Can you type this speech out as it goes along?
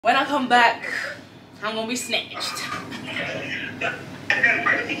When I come back, I'm gonna be snatched.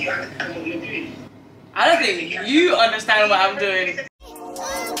 I don't think you understand what I'm doing.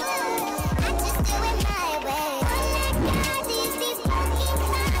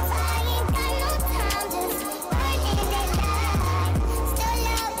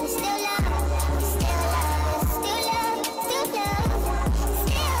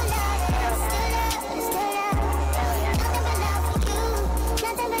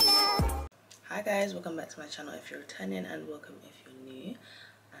 Hi guys, welcome back to my channel if you're returning, and welcome if you're new.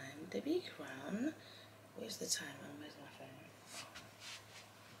 I'm the Big Crown. Where's the time? Where's my phone?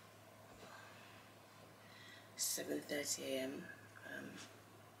 7:30 a.m.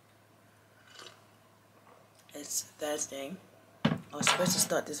 It's Thursday. I was supposed to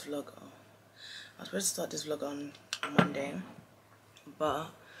start this vlog on Monday,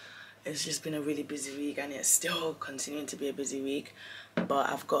 but it's just been a really busy week, and it's still continuing to be a busy week. But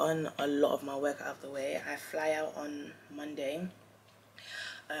I've gotten a lot of my work out of the way. I fly out on Monday.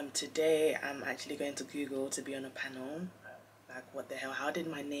 Today I'm actually going to Google to be on a panel. Like, what the hell, how did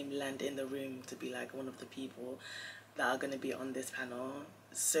my name land in the room to be like one of the people that are going to be on this panel?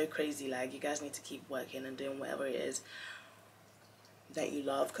 It's so crazy. Like, you guys need to keep working and doing whatever it is that you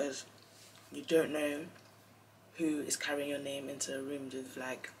love, because you don't know who is carrying your name into a room with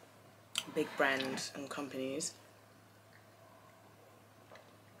like big brands and companies.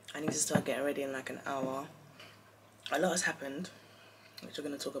 I need to start getting ready in like an hour. A lot has happened, which we're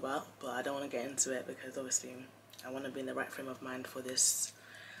going to talk about, but I don't want to get into it because obviously I want to be in the right frame of mind for this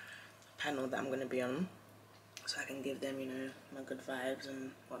panel that I'm going to be on, so I can give them, you know, my good vibes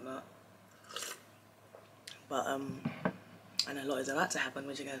and whatnot. But and a lot is about to happen,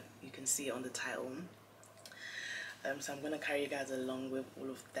 which you can see on the title. So I'm going to carry you guys along with all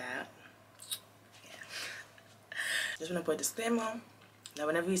of that. Yeah. Just want to put a disclaimer. Now,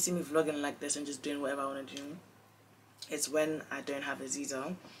 whenever you see me vlogging like this and just doing whatever I want to do, it's when I don't have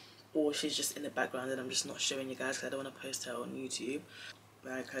Aziza, or she's just in the background and I'm just not showing you guys because I don't want to post her on YouTube.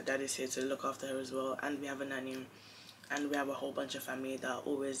 Like, her dad is here to look after her as well, and we have a nanny, and we have a whole bunch of family that are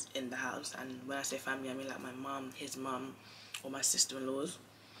always in the house. And when I say family, I mean like my mum, his mum, or my sister-in-laws.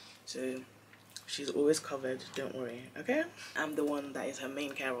 So she's always covered, don't worry, okay? I'm the one that is her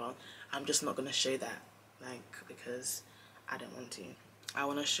main carer. I'm just not going to show that, like, because I don't want to. I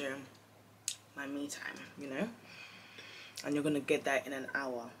want to show my me time, you know? And you're going to get that in an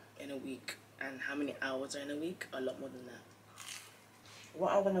hour, in a week. And how many hours are in a week? A lot more than that.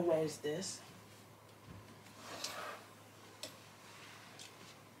 What I'm going to wear is this.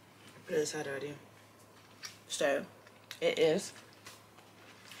 Put it aside already. So, it is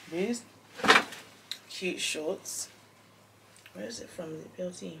these cute shorts. Where is it from? Is it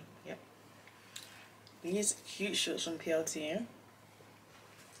PLT? Yep. These cute shorts from PLT.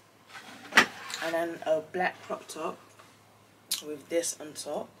 And then a black crop top with this on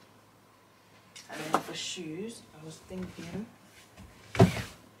top. And then for shoes, I was thinking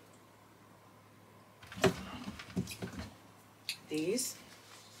these.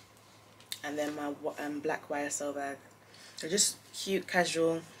 And then my black YSL bag. They're just cute,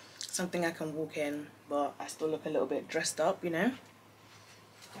 casual, something I can walk in, but I still look a little bit dressed up, you know?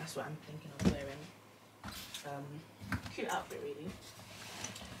 That's what I'm thinking of wearing. Cute outfit, really.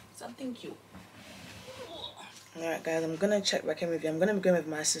 Something cute. Alright guys, I'm gonna check back in with you. I'm gonna be going with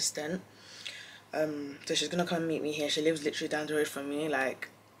my assistant. So she's gonna come meet me here. She lives literally down the road from me. Like,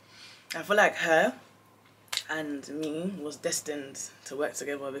 I feel like her and me was destined to work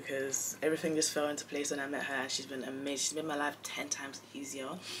together, because everything just fell into place when I met her, and she's been amazing. She's made my life 10 times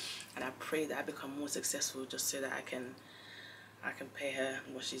easier, and I pray that I become more successful just so that I can pay her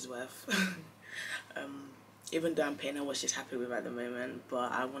what she's worth. Even though I'm paying her what she's happy with at the moment,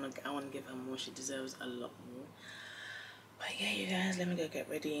 but I wanna give her more. She deserves a lot more. But yeah, you guys, let me go get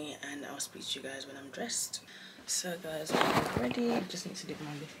ready, and I'll speak to you guys when I'm dressed. So guys, I'm ready. I just need to do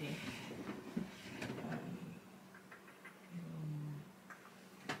my lip here.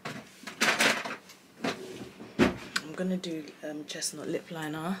 I'm gonna do chestnut lip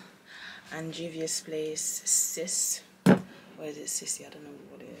liner and Juvia's Place Sis. Where is it? Sissy? I don't know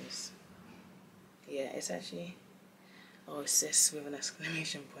what it is. Yeah, it's actually, oh, sis with an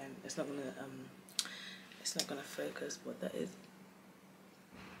exclamation point. It's not gonna focus, but that is,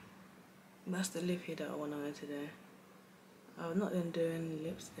 that's the lip here that I want to wear today. I've not been doing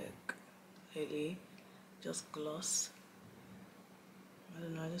lipstick lately, just gloss. I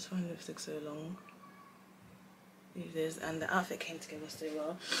don't know, I just find lipstick so long. Leave this, and the outfit came together so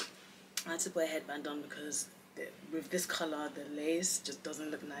well. I had to put a headband on because with this colour the lace just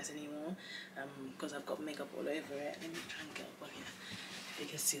doesn't look nice anymore, because I've got makeup all over it. Let me try and get up on here. You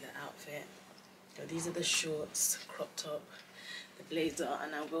can see the outfit. So these are the shorts, crop top, the blazer,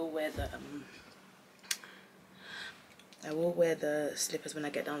 and I will wear the slippers when I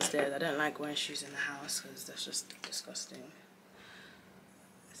get downstairs. I don't like wearing shoes in the house because that's just disgusting.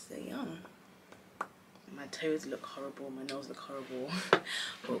 So yeah, my toes look horrible, my nails look horrible,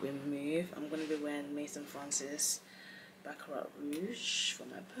 but we move. I'm going to be wearing Mason Francis Baccarat Rouge for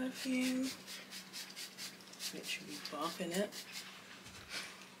my perfume. Literally bath in it.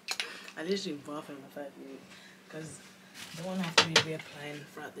 I literally bath in my perfume because I don't want to have to be reapplying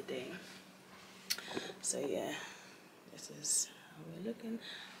throughout the day. So yeah, this is how we're looking.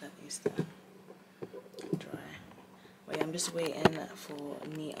 That needs to dry. But yeah, I'm just waiting for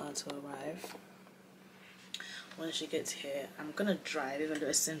Mia to arrive. Once she gets here, I'm gonna drive even though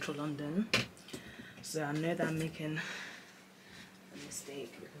it's central London. So I know that I'm making a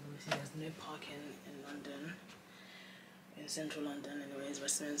mistake because obviously there's no parking in London, in central London anyways,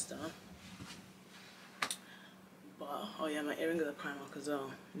 Westminster. But oh yeah, my earrings are Primark as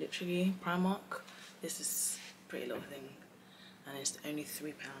well. Literally Primark. This is a pretty little thing and it's only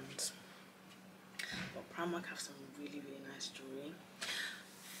 £3. But Primark have some really nice jewelry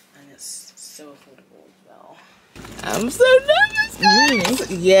and it's so affordable as well. I'm so nervous, guys.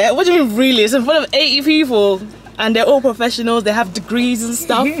 Really? Yeah, what do you mean really? It's in front of 80 people and they're all professionals, they have degrees and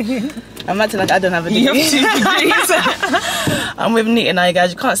stuff. I'm acting like I don't have a degree. You have 2 degrees. I'm with Nita now, you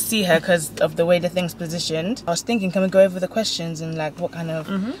guys. You can't see her because of the way the thing's positioned. I was thinking, can we go over the questions and like what kind of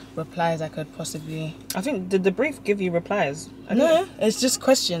replies I could possibly... I think, did the brief give you replies? No, it's just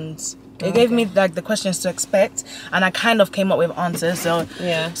questions. It gave me like the questions to expect and I kind of came up with answers. So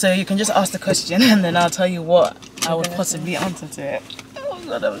yeah, so you can just ask the question and then I'll tell you what I would possibly answer to it. Oh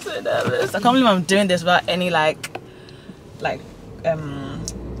god, I'm so nervous. I can't believe I'm doing this without any like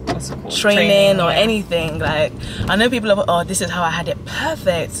what's it called? Training or anything. Like I know people are, oh, this is how I had it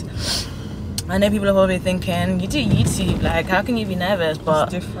perfect. I know people are probably thinking, you do YouTube, like how can you be nervous?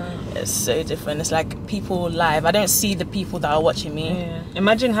 But it's different. It's so different. It's like people live. I don't see the people that are watching me. Yeah.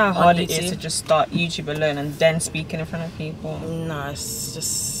 Imagine how hard it is to just start YouTube alone and then speaking in front of people. No, it's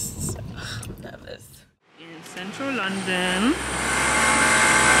just I'm nervous. In central London,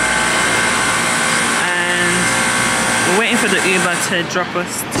 and we're waiting for the Uber to drop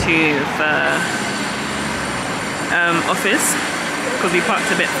us to the office because we parked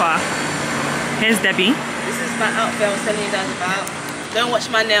a bit far. Here's Debbie. This is my outfit I was telling you guys about. Don't watch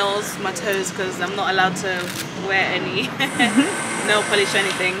my nails, my toes, because I'm not allowed to wear any nail polish or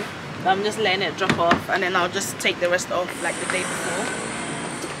anything. So I'm just letting it drop off and then I'll just take the rest off like the day before.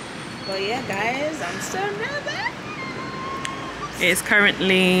 But yeah guys, I'm so nervous. It's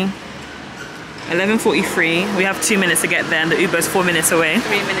currently 11:43. We have 2 minutes to get there and the Uber's 4 minutes away.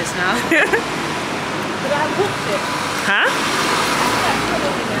 3 minutes now. But I walked it. Huh?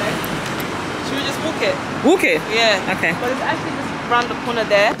 Should we just walk it? Walk it? Yeah. Okay. But it's actually just round the corner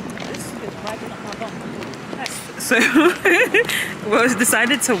there. This is riding up my bum. So we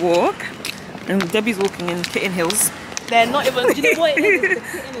decided to walk and Debbie's walking in kitten heels. They're not even, do you know what it is? The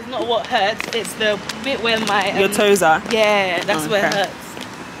kitten is not what hurts, it's the bit where my... your toes are? Yeah, that's where it hurts.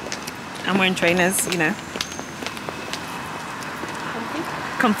 I'm wearing trainers, you know.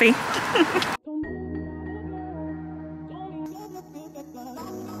 Comfy? Comfy.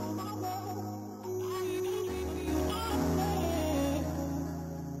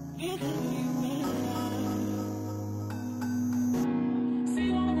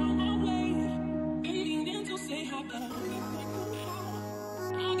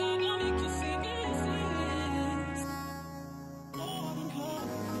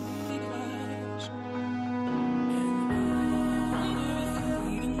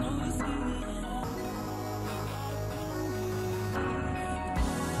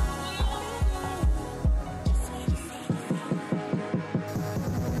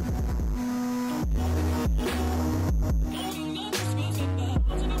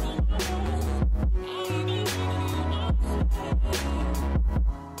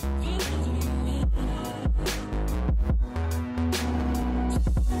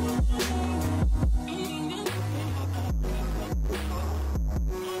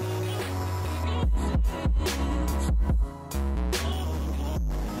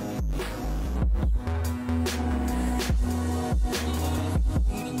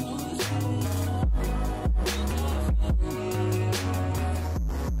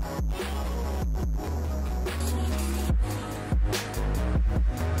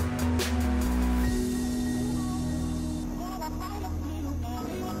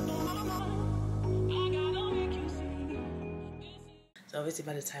 So obviously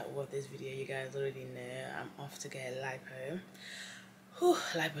by the title of this video you guys already know I'm off to get a lipo. Whew,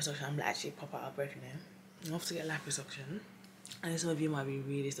 liposuction. I'm actually pop out of breath, you know. I have to get liposuction. And some of you might be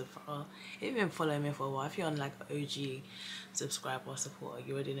really surprised. If you've been following me for a while, if you're on like OG subscriber or supporter,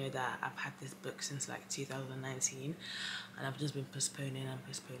 you already know that I've had this book since like 2019, and I've just been postponing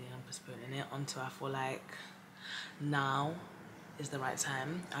it until I feel like now is the right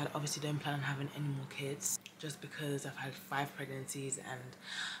time. I obviously don't plan on having any more kids, just because I've had 5 pregnancies and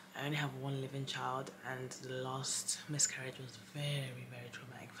I only have 1 living child, and the last miscarriage was very, very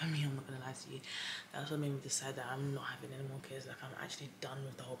traumatic for me. I'm not gonna lie to you. That's what made me decide that I'm not having any more kids. Like, I'm actually done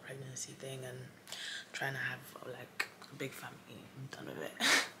with the whole pregnancy thing and trying to have like a big family. I'm done with it.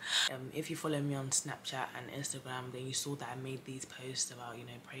 If you follow me on Snapchat and Instagram, then you saw that I made these posts about, you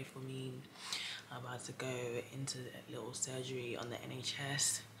know, pray for me. I'm about to go into a little surgery on the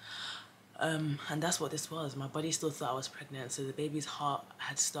NHS. And that's what this was. My body still thought I was pregnant, so the baby's heart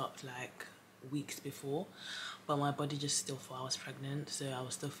had stopped like weeks before, but my body just still thought I was pregnant, so I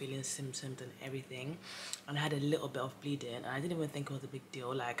was still feeling symptoms and everything, and I had a little bit of bleeding, and I didn't even think it was a big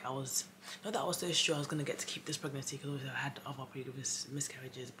deal. Like, I was not that I was so sure I was gonna get to keep this pregnancy, because I had other previous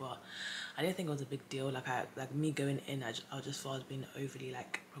miscarriages, but I didn't think it was a big deal. Like me going in, I just thought I was being overly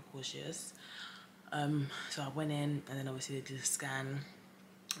like precautious. So I went in, and then obviously they did a scan,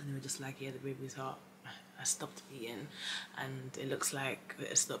 and they were just like, yeah, the baby's heart has stopped beating, and it looks like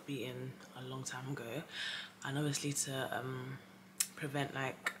it stopped beating a long time ago. And obviously to prevent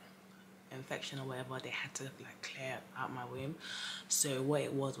like infection or whatever, they had to like clear out my womb. So what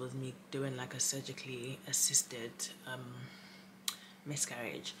it was me doing like a surgically assisted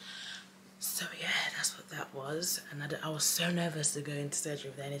miscarriage. So yeah, that's what that was. And I was so nervous to go into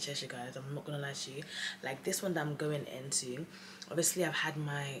surgery with the NHS, you guys. I'm not gonna lie to you. Like, this one that I'm going into, obviously I've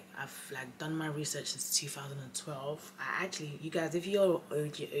like done my research since 2012. I actually, you guys, if you're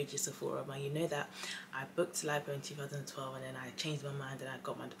OG Sephora, man, you know that I booked lipo in 2012, and then I changed my mind and I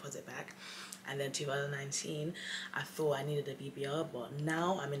got my deposit back. And then 2019, I thought I needed a BBL, but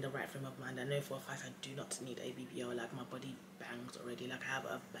now I'm in the right frame of mind. I know for a fact I do not need a BBL. Like, my body bangs already. Like, I have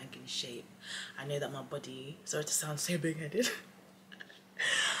a banking shape. I know that my body, sorry to sound so big-headed,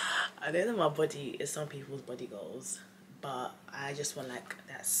 I know that my body is some people's body goals, but I just want like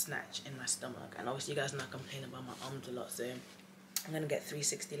that snatch in my stomach. And obviously you guys know I complain about my arms a lot, so I'm gonna get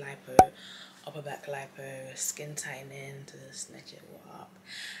 360 lipo, upper back lipo, skin tightening to snatch it all up,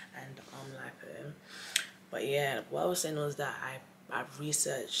 and arm lipo. But yeah, what I was saying was that I've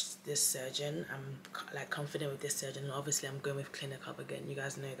researched this surgeon. I'm like confident with this surgeon, and obviously I'm going with Clinic Hub again. You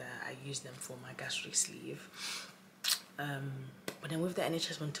guys know that I use them for my gastric sleeve. But then with the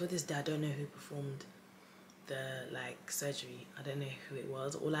NHS one, till this day I don't know who performed the like surgery. I don't know who it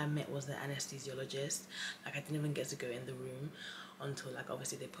was. All I met was the anesthesiologist. Like, I didn't even get to go in the room until like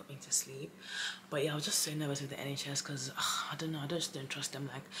obviously they put me to sleep. But yeah, I was just so nervous with the NHS because I don't know, I just don't trust them.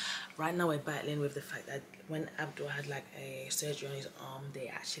 Like, right now we're battling with the fact that when Abdul had like a surgery on his arm, they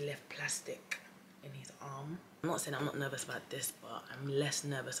actually left plastic in his arm. I'm not saying I'm not nervous about this, but I'm less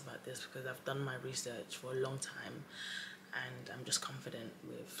nervous about this because I've done my research for a long time, and I'm just confident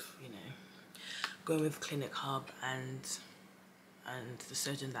with, you know, going with Clinic Hub and the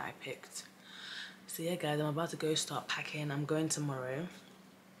surgeon that I picked. So yeah guys, I'm about to go start packing. I'm going tomorrow.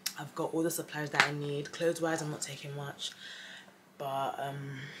 I've got all the supplies that I need. Clothes wise, I'm not taking much, but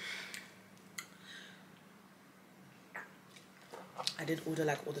I did order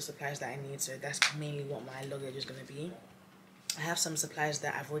like all the supplies that I need, so that's mainly what my luggage is going to be. I have some supplies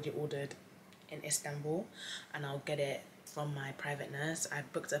that I've already ordered in Istanbul, and I'll get it from my private nurse. I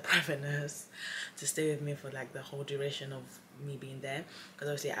booked a private nurse to stay with me for like the whole duration of me being there, because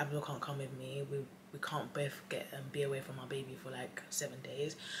obviously Abdul can't come with me. We can't both get be away from our baby for like 7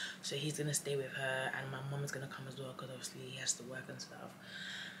 days, so he's gonna stay with her, and my mum is gonna come as well because obviously he has to work and stuff.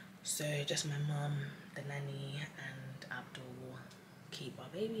 So just my mum, the nanny, and Abdul will keep our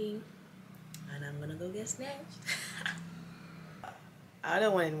baby, and I'm gonna go get snatched. I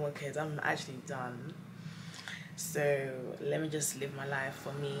don't want any more kids. I'm actually done. So let me just live my life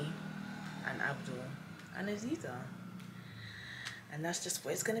for me and Abdul and Aziza, and that's just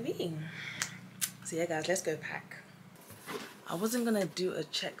what it's gonna be. So yeah guys, let's go pack. I wasn't gonna do a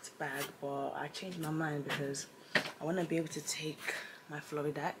checked bag, but I changed my mind because I want to be able to take my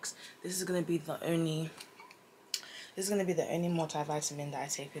Floridax. This is gonna be the only multivitamin that I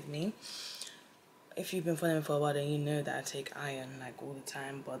take with me. If you've been following me for a while, then you know that I take iron like all the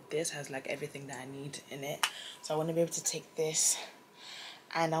time, but this has like everything that I need in it. So I want to be able to take this,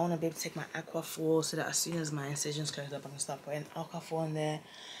 and I want to be able to take my Aquaphor, so that as soon as my incisions close up, I can start putting Aquaphor in there,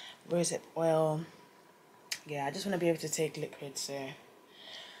 rosehip oil. Yeah, I just want to be able to take liquid. So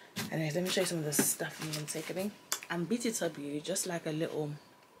anyways, let me show you some of the stuff I'm going to take with me. And BTW, just like a little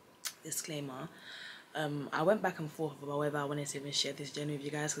disclaimer, I went back and forth about whether I wanted to even share this journey with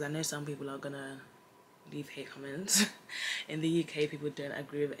you guys, because I know some people are gonna leave hate comments. In the UK, people don't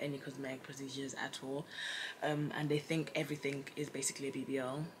agree with any cosmetic procedures at all, and they think everything is basically a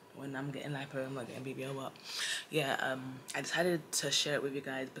BBL. When I'm getting lipo, I'm not getting BBL. But yeah, I decided to share it with you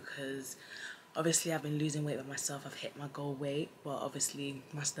guys because obviously I've been losing weight by myself. I've hit my goal weight, but obviously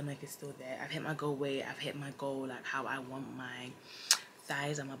my stomach is still there. I've hit my goal weight. I've hit my goal, like how I want my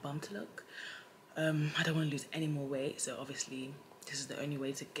thighs and my bum to look. I don't want to lose any more weight, so obviously this is the only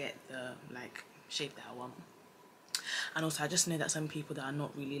way to get the like shape that I want. And also I just know that some people that are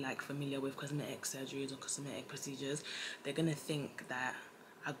not really like familiar with cosmetic surgeries or cosmetic procedures, they're gonna think that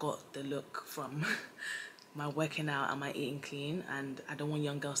I got the look from my working out and my eating clean, and I don't want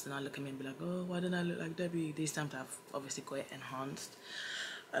young girls to now look at me and be like, oh, why don't I look like Debbie? This time I've obviously got it enhanced,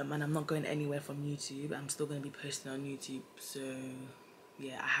 and I'm not going anywhere from YouTube. I'm still going to be posting on YouTube, so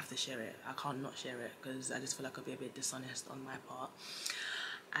yeah, I have to share it. I can't not share it because I just feel like I'll be a bit dishonest on my part.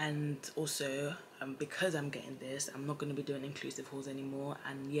 And also because I'm getting this, I'm not going to be doing inclusive hauls anymore.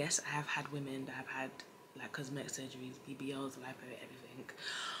 And yes, I have had women that have had like cosmetic surgeries, BBLs, lipo, everything,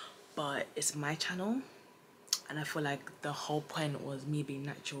 but it's my channel, and I feel like the whole point was me being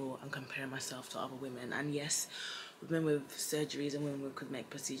natural and comparing myself to other women. And yes, women with surgeries and women with cosmetic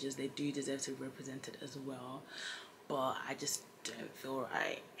procedures, they do deserve to be represented as well, but I just don't feel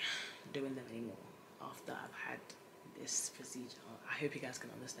right doing them anymore after I've had this procedure. I hope you guys can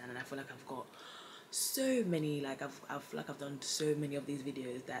understand. And I feel like I've got so many, like I feel like I've done so many of these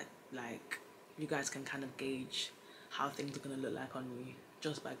videos that like you guys can kind of gauge how things are gonna look like on me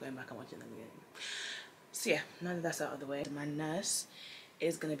just by going back and watching them again. So yeah, now that that's out of the way, my nurse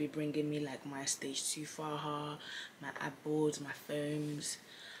is gonna be bringing me like my stage 2 faja, my ab boards, my foams,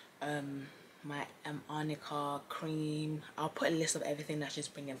 my arnica cream. I'll put a list of everything that she's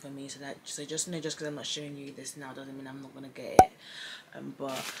bringing for me, so just know, just because I'm not showing you this now doesn't mean I'm not gonna get it.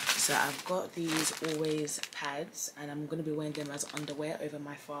 But so I've got these always pads, and I'm gonna be wearing them as underwear over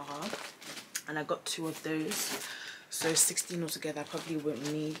my faja, and I got 2 of those, so 16 altogether. I probably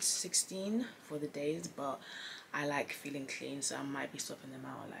won't need 16 for the days, but I like feeling clean, so I might be swapping them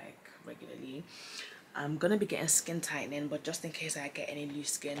out like regularly. I'm gonna be getting skin tightening, but just in case I get any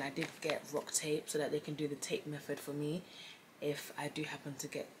loose skin, I did get rock tape so that they can do the tape method for me if I do happen to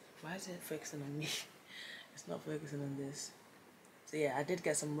get... Why is it focusing on me? It's not focusing on this. So yeah, I did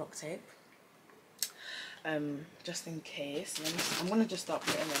get some rock tape, just in case. I'm gonna just start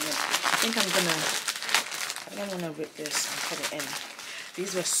putting them in. I think I'm gonna rip this and put it in.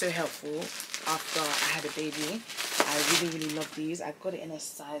 These were so helpful after I had a baby. I really love these. I got it in a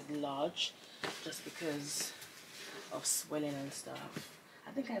size large just because of swelling and stuff.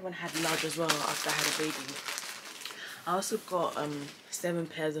 I think I even had large as well after I had a baby. I also got 7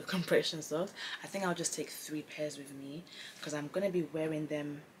 pairs of compression socks. I think I'll just take 3 pairs with me because I'm gonna be wearing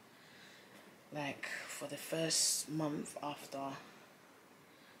them like for the first month after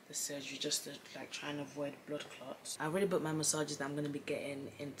the surgery, just to like try and avoid blood clots. I already booked my massages that I'm gonna be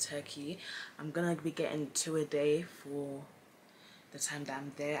getting in Turkey. I'm gonna be getting 2 a day for the time that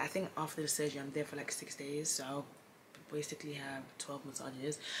I'm there. I think after the surgery I'm there for like 6 days, so I'll basically have 12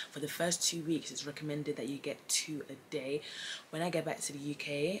 massages. For the first 2 weeks it's recommended that you get 2 a day. When I get back to the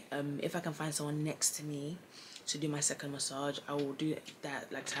UK, if I can find someone next to me to do my second massage, I will do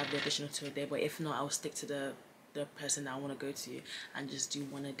that, like to have the additional 2 a day. But if not, I'll stick to the person that I want to go to and just do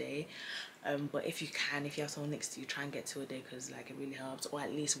 1 a day. But if you have someone next to you, try and get 2 a day because like it really helps, or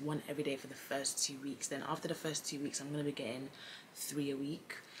at least 1 every day for the first 2 weeks. Then after the first 2 weeks I'm going to be getting 3 a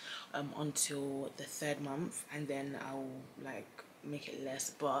week until the 3rd month, and then I'll like make it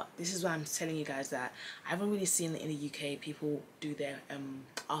less. But this is why I'm telling you guys that I haven't really seen in the UK people do their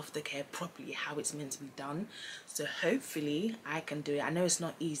aftercare properly, how it's meant to be done. So hopefully I can do it. I know it's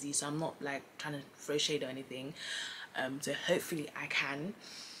not easy, so I'm not like trying to throw shade or anything, so hopefully I can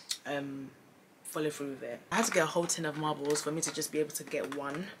follow through with it. I had to get a whole tin of marbles for me to just be able to get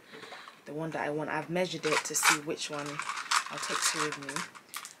one, the one that I want. I've measured it to see which one. I'll take 2 with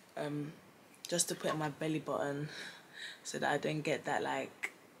me, just to put in my belly button so that I don't get that,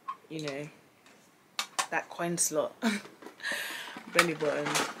 like, you know, that coin slot belly button.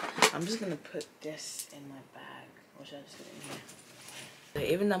 I'm just gonna put this in my bag, or should I just put it in here?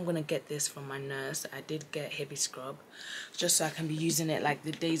 So even though I'm gonna get this from my nurse, I did get heavy scrub just so I can be using it like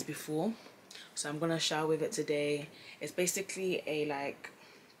the days before. So I'm gonna shower with it today. It's basically a like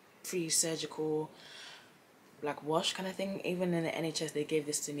pre-surgical like wash kind of thing. Even in the NHS they gave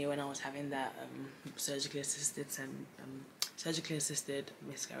this to me when I was having that surgically assisted surgically assisted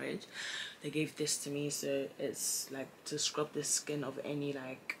miscarriage. They gave this to me, so it's like to scrub the skin of any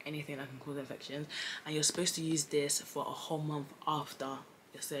anything that can cause infections, and you're supposed to use this for a whole month after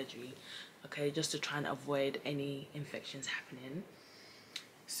your surgery, okay, just to try and avoid any infections happening.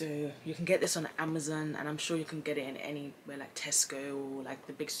 So you can get this on Amazon, and I'm sure you can get it in anywhere like Tesco or like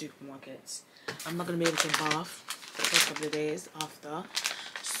the big supermarkets. I'm not gonna be able to bath for the first couple of days after,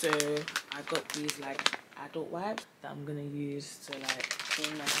 so I got these like adult wipes that I'm gonna use to like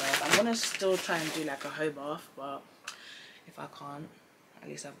clean myself. I'm gonna still try and do like a whole bath, but if I can't, at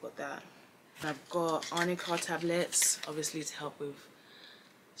least I've got that. I've got arnica tablets, obviously to help with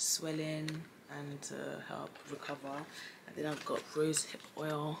swelling and to help recover. And then I've got rose hip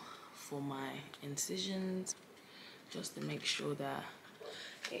oil for my incisions, just to make sure that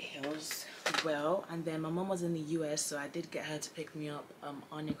it heals well. And then my mom was in the US, so I did get her to pick me up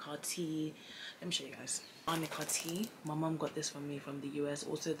arnica tea. Let me show you guys. Arnica tea. My mom got this for me from the US.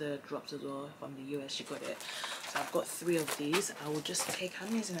 Also the drops as well from the US. She got it. So I've got 3 of these. I will just take, how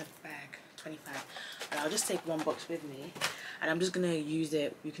many is in a bag? 25. And I'll just take 1 box with me, and I'm just gonna use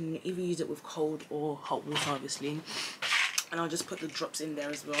it. You can either use it with cold or hot water, obviously. And I'll just put the drops in there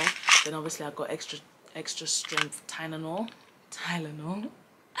as well. Then obviously I've got extra strength Tylenol,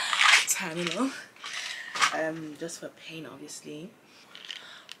 just for pain, obviously.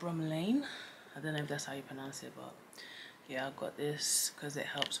 Bromelain, I don't know if that's how you pronounce it, but yeah, I've got this because it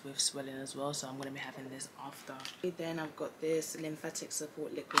helps with swelling as well, so I'm going to be having this after. Then I've got this lymphatic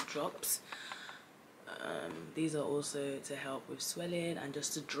support liquid drops. These are also to help with swelling and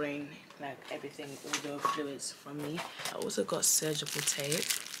just to drain like everything, all the fluids from me. I also got surgical tape,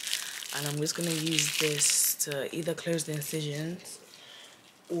 and I'm just going to use this to either close the incisions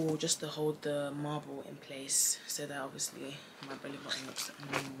or just to hold the marble in place, so that obviously my belly button looks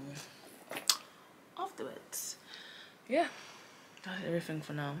normal afterwards. Yeah, that's everything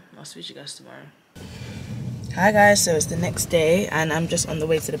for now. I'll speak to you guys tomorrow. Hi guys, so it's the next day and I'm just on the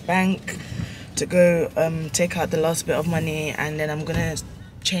way to the bank to go take out the last bit of money, and then I'm gonna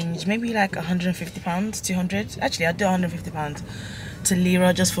change maybe like £150, 200. Actually, I'll do £150 to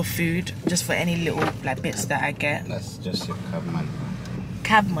Lira just for food, just for any little like bits that I get. That's just your cab money.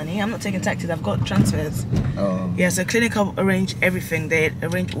 Cab money? I'm not taking taxis, I've got transfers. Oh. Yeah, so Clinic have arranged everything. They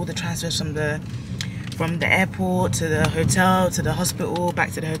arrange all the transfers from the airport to the hotel to the hospital,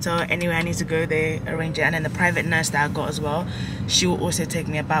 back to the hotel, anywhere I need to go they arrange it. And then the private nurse that I got as well, she will also take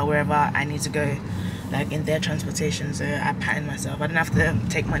me about wherever I need to go, like in their transportation. So I pattern myself. I don't have to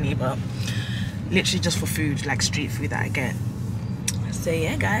take money, but literally just for food, like street food that I get. So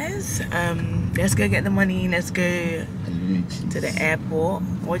yeah guys, let's go get the money, let's go to the airport.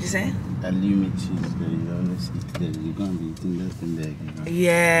 What'd you say? Alumi cheese, you always eat there. You're gonna be eating that in there.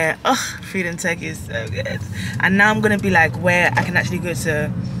 Yeah, food in Turkey is so good. And now I'm gonna be like where I can actually go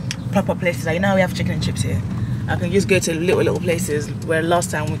to proper places. Like, you know how we have chicken and chips here? I can just go to little places where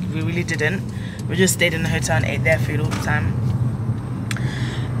last time we really didn't. We just stayed in the hotel and ate their food all the time.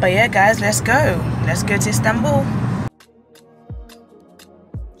 But yeah guys, let's go to Istanbul.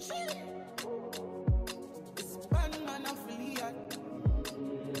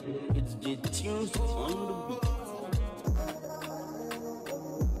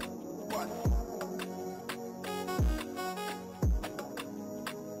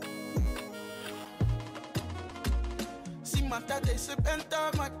 They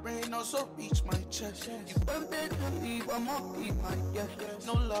enter my brain, also reach my chest. You better believe I'm gonna keep my yes.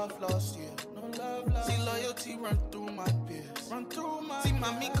 No love lost, yeah. No love lost. See loyalty run through my peers. See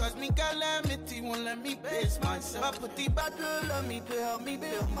mommy cause me calamity won't let me base myself. I put the battle on me to help me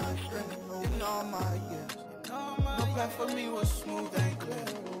build my strength. In all my years, no path for me was smooth and clear.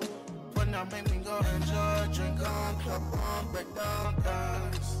 But now make me go enjoy, drink on, club on, break down,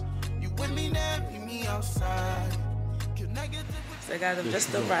 dance. You with me now, meet me outside. So guys, I've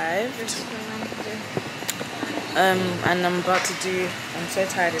just arrived and I'm about to do, I'm so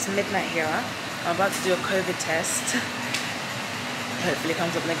tired, it's midnight here. I'm about to do a COVID test. Hopefully it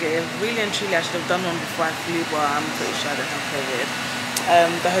comes up negative. Really and truly I should have done one before I flew, but I'm pretty sure I don't have COVID.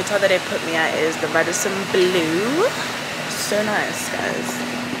 The hotel that they put me at is the Radisson Blu. So nice guys,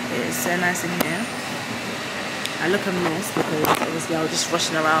 it is so nice in here. I look a mess because obviously I was just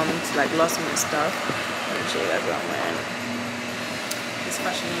rushing around like last minute stuff. Let me show you guys what I'm wearing. This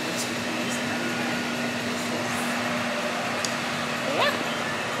fashion even too nice. Yeah.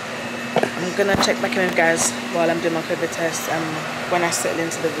 I'm gonna check back in with you guys while I'm doing my COVID test. When I settle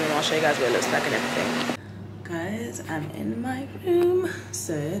into the room, I'll show you guys what it looks like and everything. Guys, I'm in my room.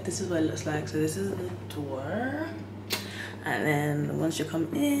 So this is what it looks like. So this is the door. And then once you come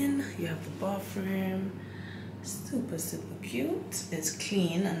in, you have the bathroom. super cute. It's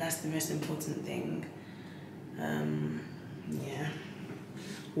clean, and that's the most important thing. Yeah,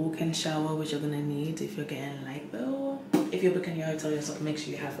 walk-in shower, which you're gonna need if you're getting Lipo. If you're booking your hotel yourself, make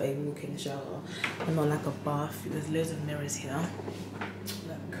sure you have a walk-in shower and not like a bath. There's loads of mirrors here,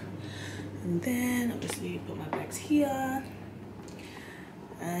 look. And then obviously put my bags here,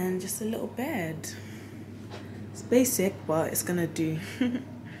 and just a little bed. It's basic, but it's gonna do.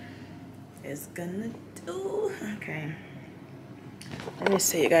 It's gonna do. Okay, let me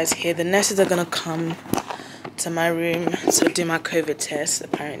see you guys here. The nurses are gonna come to my room to do my COVID test,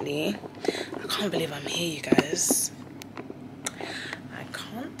 apparently. I can't believe I'm here, you guys. I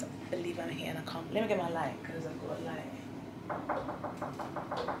can't believe I'm here, and I can't. Let me get my light, because I've got a light.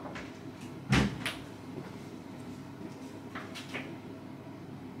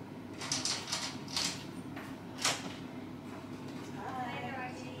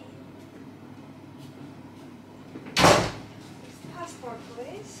 Passport,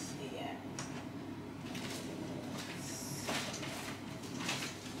 please. Yeah.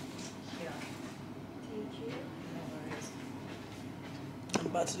 Thank you. No worries. I'm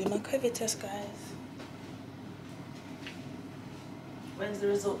about to do my COVID test, guys. When's the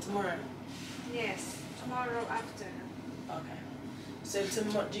result? Tomorrow? Yes, tomorrow afternoon. Okay. So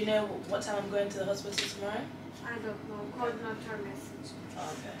tomorrow, do you know what time I'm going to the hospital tomorrow? I don't know. Coordinator message.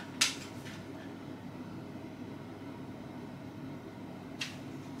 Okay.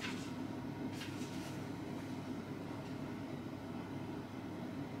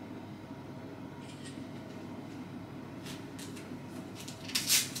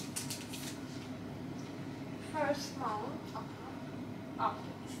 First month. Up.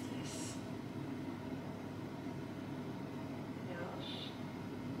 Yes. Yes.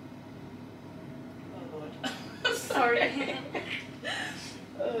 Oh Lord. Sorry.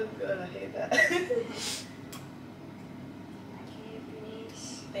 Oh God, I hate that. Okay, finish.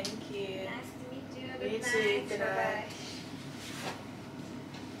 Thank you. Nice to meet you. You Good too. night. Good Bye-bye. night.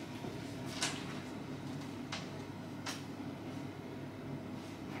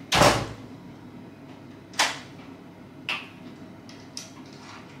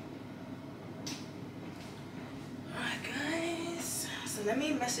 So let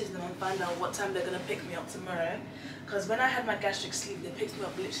me message them and find out what time they're gonna pick me up tomorrow. Because when I had my gastric sleeve, they picked me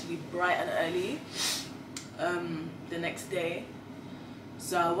up literally bright and early the next day.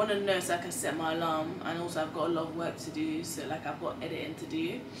 So I want to know so I can set my alarm, and also I've got a lot of work to do. So like I've got editing to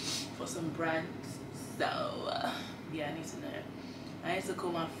do for some brands. So yeah, I need to know. I need to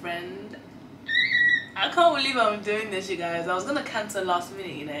call my friend. I can't believe I'm doing this, you guys. I was gonna cancel last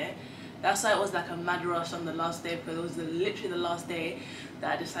minute, you know. That's why it was like a mad rush on the last day, because it was literally the last day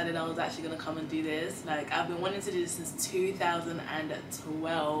that I decided I was actually gonna come and do this. Like I've been wanting to do this since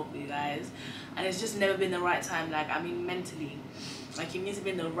 2012, you guys, and it's just never been the right time. Like I mean mentally, like you need to be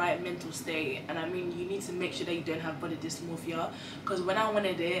in the right mental state, and I mean you need to make sure that you don't have body dysmorphia, because when I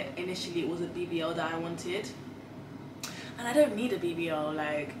wanted it initially, it was a BBL that I wanted. And I don't need a BBL.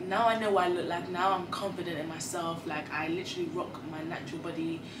 Like now I know what I look like. Now I'm confident in myself. Like I literally rock my natural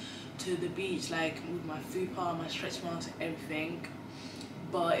body to the beach, like with my fupa, my stretch marks, everything.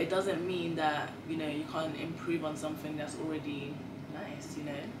 But it doesn't mean that, you know, you can't improve on something that's already nice, you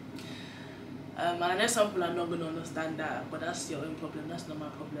know. And I know some people are not going to understand that, but that's your own problem. That's not my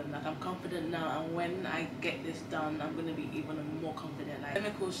problem. Like I'm confident now, and when I get this done, I'm going to be even more confident. Like let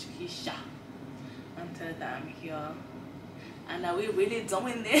me call Shakisha and tell her that I'm here. And are we really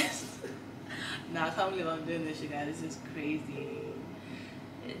doing this? Nah, I can't believe I'm doing this, you guys. This is crazy.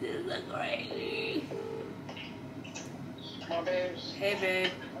 It is crazy. My babes. Hey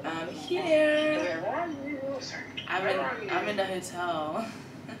babe, I'm here. Where are you? I'm in the hotel.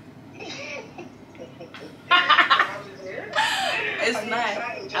 It's nice.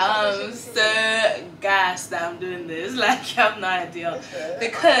 I'm so gassed that I'm doing this. Like you have no idea,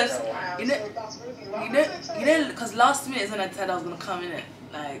 because you know, because last minute is when I said I was gonna come in it.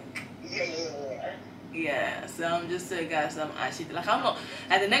 Like yeah. So I'm just so gassed. I'm actually like I'm not.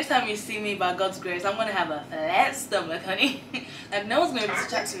 And the next time you see me, by God's grace, I'm gonna have a flat stomach, honey. Like no one's gonna be able to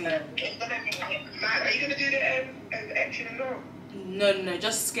chat to me. Are you gonna do the etching as well? No,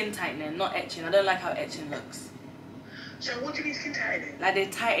 just skin tightening, not etching. I don't like how etching looks. So what do you mean skin tightening? Like they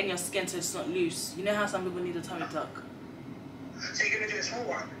tighten your skin so it's not loose. You know how some people need a tummy tuck? So you're gonna do a small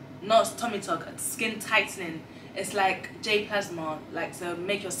one? Not tummy tuck, it's skin tightening. It's like J plasma, like to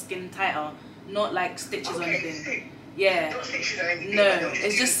make your skin tighter, not like stitches or anything. Yeah. Not stitches or anything. No,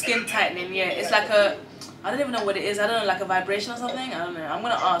 it's just skin tightening. Yeah, it's like a, I don't even know what it is. I don't know, like a vibration or something. I don't know. I'm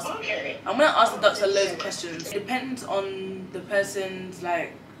gonna ask. I'm gonna ask the doctor loads of questions. It depends on the person's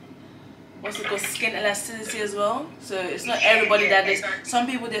like what's it called, skin elasticity as well. So it's not everybody that is. Some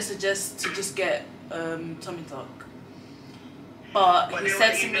people they suggest to just get tummy tuck. But he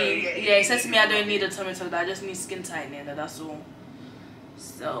said to me, he said to me I don't need a tummy tuck, I just need skin tightening, that's all.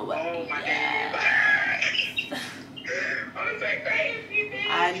 So I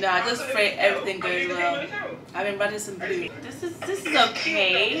know, I just pray everything goes well. I've been running some blue. This is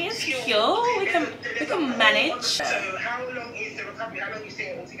okay. It's cute. We can manage. So how long is the recovery? How long are you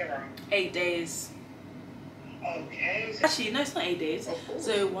staying altogether? 8 days. Okay. Actually, no, it's not 8 days.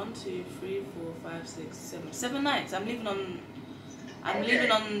 So 1, 2, 3, 4, 5, 6, 7. 7 nights. I'm leaving on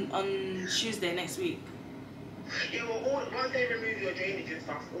Tuesday next week. Yeah, well, once they remove your drainage and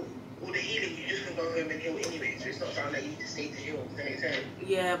stuff, all the healing, you just can go home and heal anyway. So it's not something that you need to stay to heal. Does that make sense?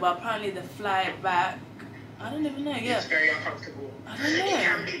 Yeah, but apparently the flight back, I don't even know. Yeah. It's very uncomfortable. I don't know. It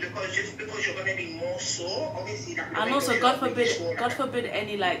can be because you're gonna be more sore. Obviously, that. And also, God forbid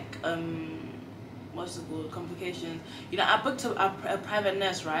any like what's it called, complications. You know, I booked a private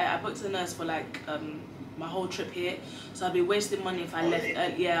nurse, right? I booked a nurse for like my whole trip here, so I'll be wasting money if I left.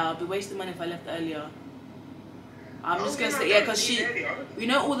 Yeah, I'll be wasting money if I left earlier. I'm just gonna say, yeah, because you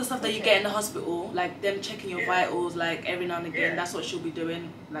know all the stuff that you get in the hospital, like them checking your vitals, like every now and again, that's what she'll be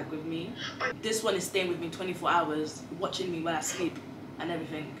doing, like with me. This one is staying with me 24 hours, watching me while I sleep and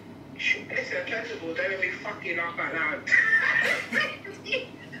everything. Listen, accessible, don't let me fucking laugh out loud.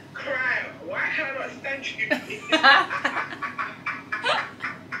 Cry, why can I not stand you?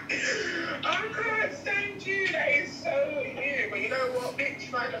 I can't stand you, that is so weird. But you know what, bitch,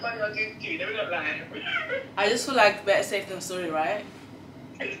 find the money I'll give you, let me not lie. I just feel like better safe than sorry, right?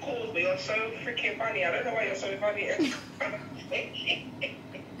 Of course, but you're so freaking funny. I don't know why you're so funny.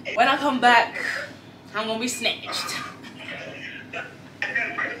 When I come back, I'm gonna be snatched. I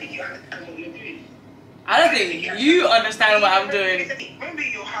don't think you understand what you're doing. I don't think you understand what I'm doing. Remember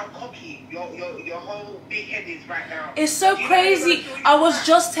how cocky your whole big head is right now. It's so crazy. I was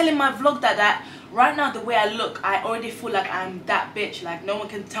just telling my vlog that right now the way I look, I already feel like I'm that bitch. Like no one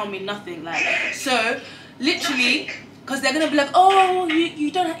can tell me nothing. Like so, literally, because they're gonna be like, oh,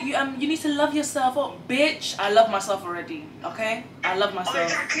 you need to love yourself. Oh, bitch, I love myself already. Okay, I love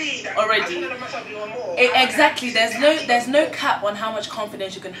myself already. Exactly. There's no cap on how much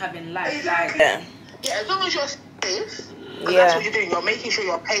confidence you can have in life. Like yeah, as long as you're safe. That's what you're doing. You're making sure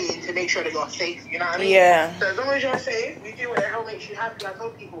you're paying to make sure that you're safe. You know what I mean? Yeah. So as long as you're safe, you do what the hell makes you happy. I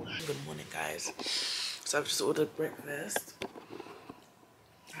tell people. Good morning, guys. So I've just ordered breakfast.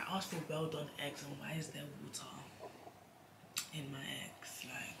 I asked for well done eggs, and why is there water in my eggs?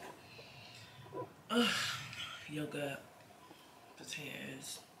 Like, yogurt,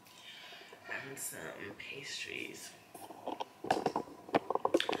 potatoes, and some pastries.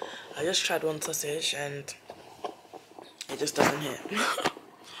 I just tried one sausage and it just doesn't hit.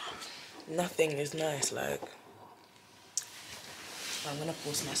 Nothing is nice, like. I'm gonna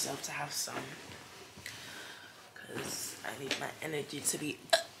force myself to have some because I need my energy to be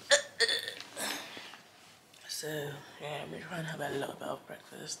so yeah, I'm gonna try and have a little bit of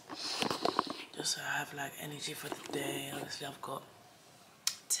breakfast just so I have like energy for the day. Obviously I've got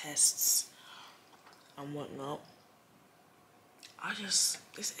tests and whatnot.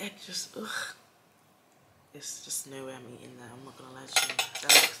 This egg just, ugh. It's just no way I'm eating that, I'm not gonna lie to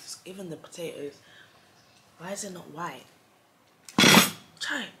you. Even the potatoes, why is it not white?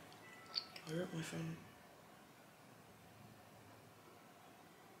 Try. I wrote my phone.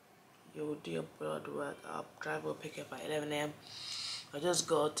 You'll do your blood work. Our driver will pick you up at 11 AM. I just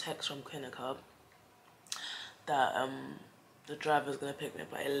got a text from Clinic Hub that the driver's gonna pick me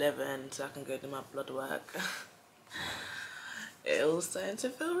up at 11 so I can go do my blood work. It all starting to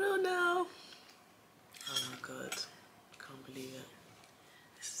feel real now. Oh my god, can't believe it.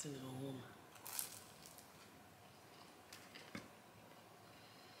 This isn't even warm.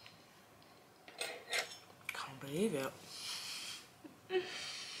 Can't believe it.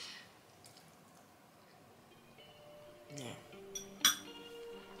 Yeah.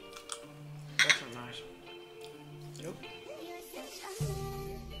 That's not nice. Nope.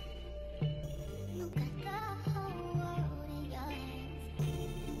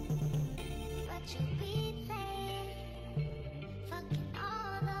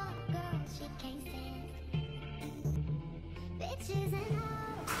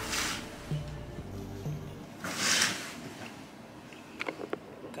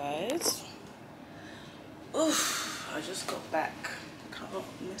 Guys, oof, I just got back. How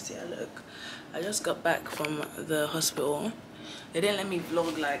messy I look. I just got back from the hospital. They didn't let me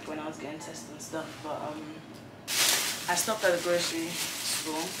vlog like when I was getting tested and stuff, but I stopped at the grocery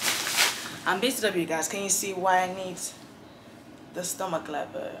store. I'm BTW, guys. Can you see why I need the stomach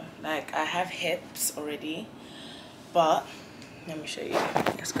level. Like I have hips already, but let me show you.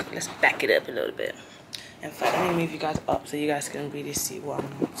 Let's back it up a little bit. In fact, let me move you guys up so you guys can really see what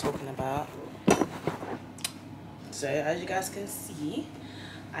I'm talking about. So as you guys can see,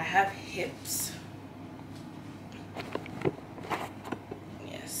 I have hips.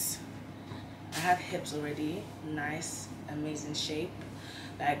 Yes, I have hips already. Nice, amazing shape.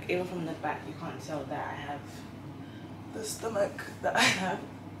 Like even from the back, you can't tell that I have the stomach that I have.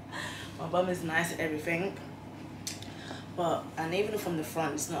 My bum is nice and everything. And even from the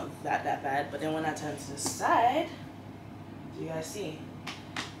front, it's not that bad. But then when I turn to the side, do you guys see?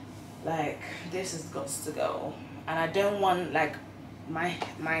 Like this has got to go, and I don't want like my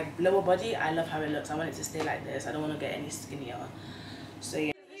lower body. I love how it looks. I want it to stay like this. I don't want to get any skinnier. So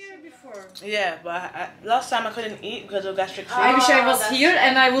yeah. Here before. Yeah, but last time I couldn't eat because of gastric sleeve. I wish I was here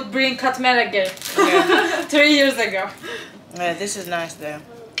and I would bring katmer again. Yeah. 3 years ago. Yeah, this is nice though.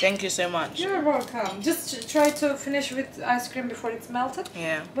 Thank you so much. You're welcome. Just try to finish with ice cream before it's melted.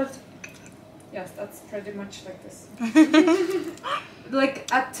 Yeah. But yes, that's pretty much like this.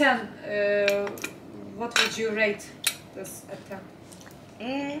 Like at 10, what would you rate this at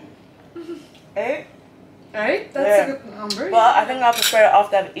 10? 8. 8? That's Yeah. a good number. But I think I prefer it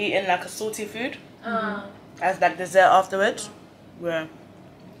after I've eaten like a salty food. As like dessert afterwards. Yeah.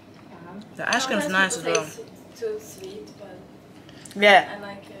 The ice cream's nice as well. Too sweet, but Yeah. I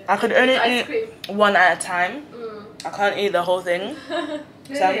like it. I could only ice eat cream. one at a time. I can't eat the whole thing.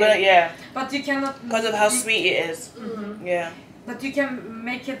 So I'm gonna, yeah. But you cannot... Because of how sweet it is. Yeah. But you can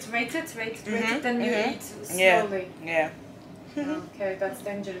make it weighted, then you eat Yeah. slowly. Yeah. Okay, that's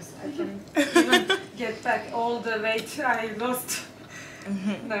dangerous. I can even get back all the weight I lost.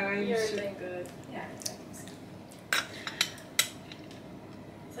 No, I'm You're sure. doing good. Yeah.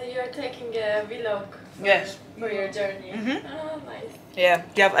 So you're taking a vlog Yes. for your journey. Mhm. Oh, nice. Yeah.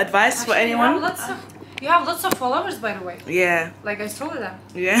 Do you have advice for Actually, anyone? You have lots of followers, by the way. Yeah. Like I saw them.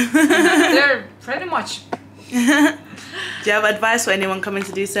 Yeah. They're pretty much. Do you have advice for anyone coming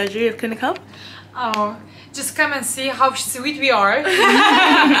to do surgery of Clinic Hub? Oh, just come and see how sweet we are.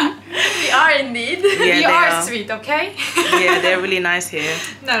 We are indeed. Yeah, We they are sweet, okay? Yeah, they're really nice here.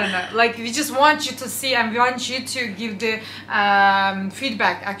 No. Like we just want you to see and we want you to give the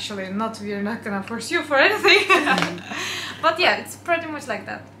feedback. Actually, we're not gonna force you for anything. But yeah, it's pretty much like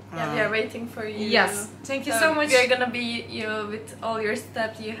that. Yeah, we are waiting for you. Yes, thank you so much. We are gonna be you with all your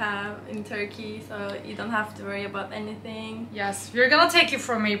steps you have in Turkey, so you don't have to worry about anything. Yes, we're gonna take you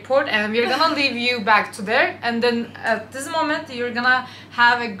from airport and we're gonna leave you back to there. And then at this moment, you're gonna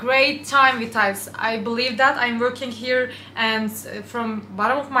have a great time with us. I believe that. I'm working here, and from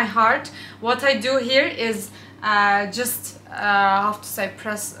bottom of my heart, what I do here is just how to say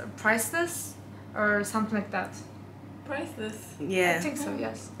priceless or something like that. Priceless. Yeah. I think so.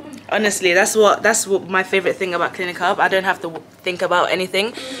 Yes. Honestly, that's what my favorite thing about Clinic Hub. I don't have to think about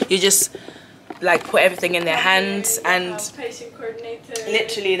anything. You just like put everything in their hands, and Patient coordinator.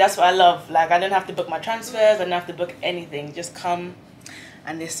 literally that's what I love. Like I don't have to book my transfers. I don't have to book anything. Just come,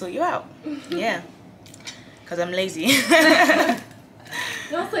 and they sort you out. Yeah. Because I'm lazy. And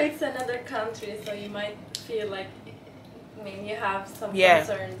also, it's another country, so you might feel like, I mean, you have some Yeah.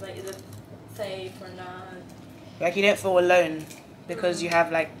 concerns, like is it safe or not? Like you don't feel alone because you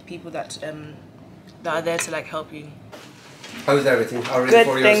have like people that are there to like help you. How is everything? How ready Good,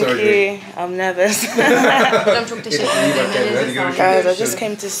 for your thank surgery? you. I'm nervous. Hocam çok teşekkür ederim. Guys, I just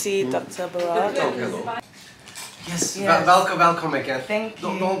came to see Dr. Burak. Oh, hello. Yes, Yes. welcome again. Thank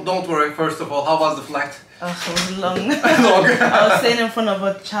you. Don't worry. First of all, how was the flight? Oh, it was long. Long. I was sitting in front of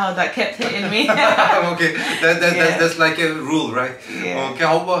a child that kept hitting me. Okay, Yeah. that's like a rule, right? Yeah. Okay,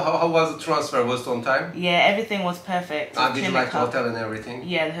 how was the transfer? Was it on time? Yeah, everything was perfect. Did you Clinic like the Hub. hotel and everything?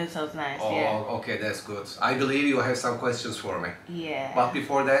 Yeah, the hotel's nice. Oh, Yeah. okay, that's good. I believe you have some questions for me. Yeah. But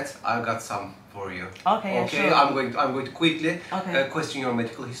before that, I got some for you. Okay, yeah, Okay, sure. I'm going to quickly Okay. question your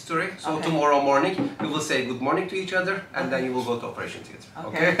medical history. So Okay. tomorrow morning we will say good morning to each other, and then you will go to operation theater.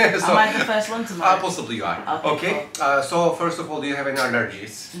 Okay. Okay. Am I the first one tomorrow? Possibly you are. Okay, So first of all, do you have any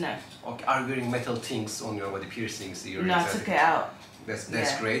allergies? No. Okay. Are you wearing metal things on your body, piercings, earrings? No, I took it out. That's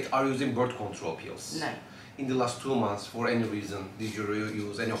Yeah. great. Are you using birth control pills? No. In the last 2 months, for any reason, did you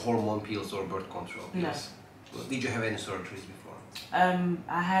use any hormone pills or birth control pills? No. Did you have any surgeries before?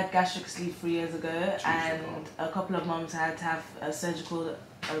 I had gastric sleeve 3 years ago, and a couple of months I had to have a surgical.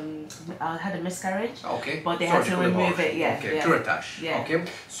 I had a miscarriage. Okay. But they had to Surgical remove abortion. it. Yeah. Okay. Yeah. Curettage. Yeah. Okay.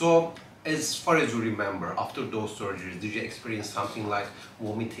 So, as far as you remember, after those surgeries, did you experience something like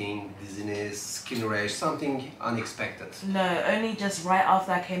vomiting, dizziness, skin rash, something unexpected? No, only just right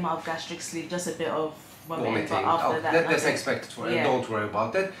after I came out of gastric sleeve, just a bit of vomiting, but after that's expected for you. Don't worry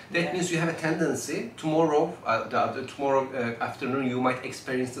about that. That means you have a tendency tomorrow, tomorrow afternoon you might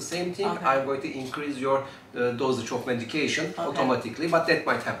experience the same thing. I'm going to increase your dosage of medication automatically, but that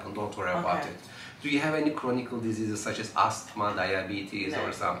might happen. Don't worry about it. Do you have any chronic diseases such as asthma, diabetes,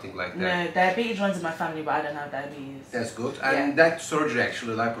 or something like that? No, diabetes runs in my family, but I don't have diabetes. That's good. And that surgery,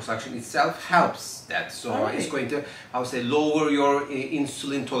 actually, liposuction itself helps that. So it's going to, I would say, lower your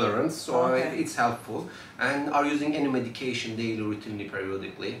insulin tolerance. So it's helpful. And are you using any medication daily, routinely,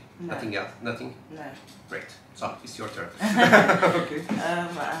 periodically? No. Nothing else? Nothing? No. Great. So it's your turn. Okay.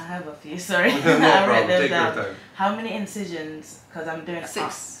 I have a few. Sorry. No problem. Take your time. How many incisions? Because I'm doing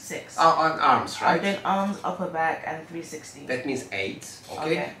 6. 6. On arms, right? I'm doing arms, upper back, and 360. That means 8.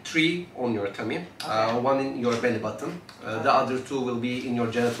 Okay. 3 on your tummy. 1 in your belly button. The other 2 will be in your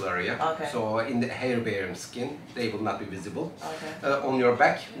genital area. So in the hair-bearing skin, they will not be visible. On your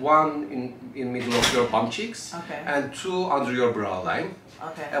back, 1 in middle of your bum cheeks, and 2 under your brow line.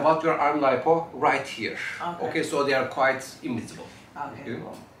 About your arm lipo, right here. Okay, so they are quite invisible. Okay,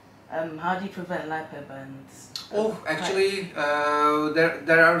 cool. How do you prevent lipo burns? Oh, actually,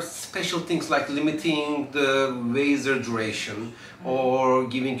 there are special things like limiting the vaser duration or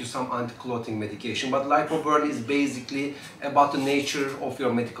giving you some anti-clotting medication. But lipo burn is basically about the nature of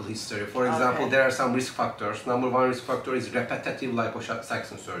your medical history. For example, there are some risk factors. Number 1 risk factor is repetitive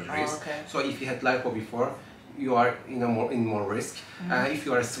liposuction surgeries. So if you had lipo before, you are in more risk. If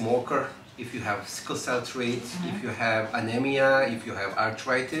you are a smoker, if you have sickle cell trait, if you have anemia, if you have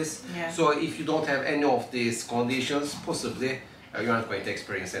arthritis. So if you don't have any of these conditions, possibly you're not going to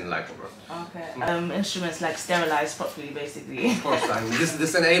experience any lipo burn. Instruments like sterilized properly, basically. Of course, I mean, this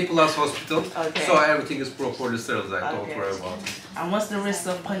is an A+ hospital, so everything is properly sterilized. Don't worry about it. And what's the risk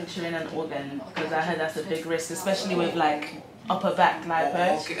of puncturing an organ? Because I heard that's a big risk, especially with like upper back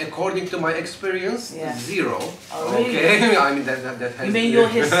lipo. Okay, according to my experience, 0. Oh, really? Okay, I mean that has. You mean your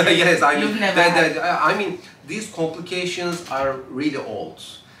history? Yes, I mean you've never had. I mean these complications are really old.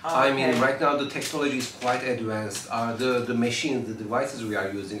 I mean right now the technology is quite advanced. The machines, the devices we are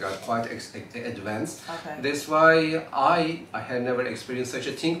using are quite advanced. That's why I have never experienced such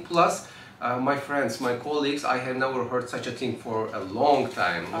a thing. Plus, my friends, my colleagues, I have never heard such a thing for a long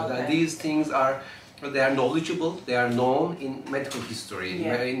time. These things are. They are knowledgeable, they are known in medical history,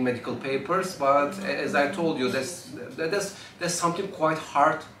 in medical papers, but as I told you, that's something quite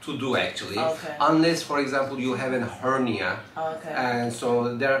hard to do actually, unless, for example, you have a hernia, and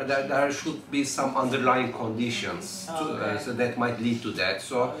so there should be some underlying conditions so that might lead to that.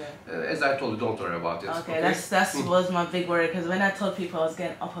 So as I told you, don't worry about it. That was my big worry, because when I told people I was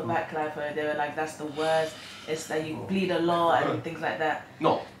getting upper back lipo, they were like, that's the worst, it's that you bleed a lot and things like that.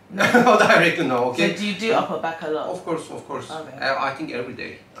 No. No, directly no. Okay. So do you do upper back a lot? Of course. I think every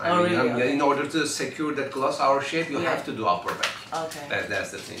day. I mean, in order to secure that glass hour shape, you have to do upper back.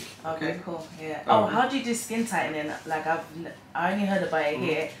 That's the thing. Okay, cool. Yeah. Oh, how do you do skin tightening? Like I only heard about it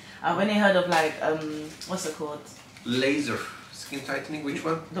here. I've only heard of like what's it called? Laser skin tightening. Which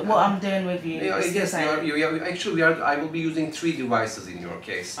one? What I'm doing with you. Yes, actually I will be using 3 devices in your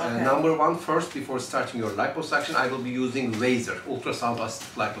case. Number 1, first, before starting your liposuction, I will be using laser, ultrasound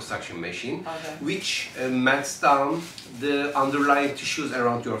assisted liposuction machine, which melts down the underlying tissues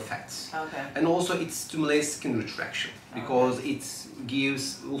around your fats. And also it stimulates skin retraction because it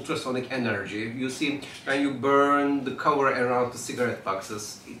gives ultrasonic energy. You see, when you burn the cover around the cigarette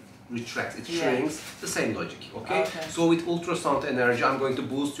boxes, it retracts, it shrinks, the same logic, okay? So with ultrasound energy, I'm going to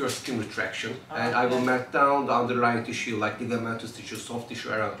boost your skin retraction, and I will melt down the underlying tissue like ligamentous tissue, soft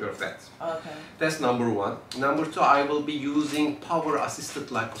tissue around your fat. That's number 1. Number 2, I will be using power assisted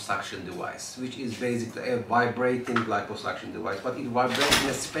liposuction device, which is basically a vibrating liposuction device, but it vibrates in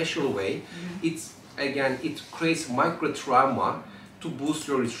a special way. It creates micro trauma to boost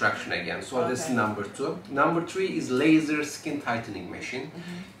your retraction again. So that's number 2. Number 3 is laser skin tightening machine.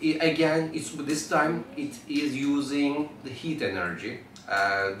 This time it is using the heat energy,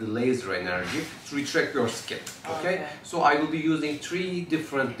 the laser energy, to retract your skin. So I will be using 3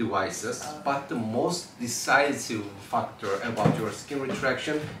 different devices, but the most decisive factor about your skin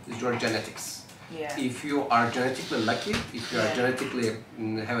retraction is your genetics. If you are genetically lucky, if you are genetically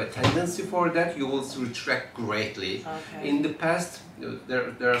have a tendency for that, you will retract greatly. In the past,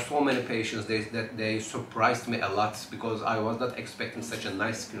 there are so many patients that they surprised me a lot because I was not expecting such a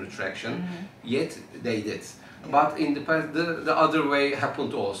nice skin retraction, yet they did. But in the past, the other way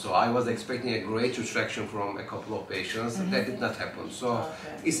happened also. I was expecting a great retraction from a couple of patients. That did not happen. So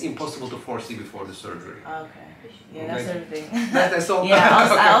it's impossible to foresee before the surgery. Yeah, that's everything. That's all. Yeah,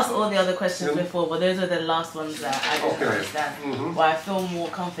 I asked all the other questions before, but those were the last ones that I didn't understand. But I feel more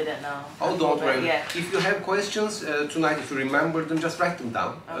confident now. Oh, don't worry. Yeah. If you have questions tonight, if you remember them, just write them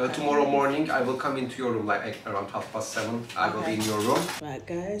down. Tomorrow morning, I will come into your room like around 7:30. I will be in your room. Right,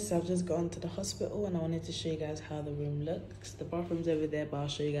 guys, I've just gone to the hospital and I wanted to show you guys how the room looks. The bathroom's over there, but I'll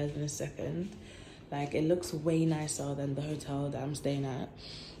show you guys in a second. Like, it looks way nicer than the hotel that I'm staying at.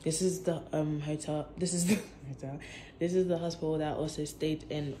 This is the hotel. This is the hotel. This is the hospital that I also stayed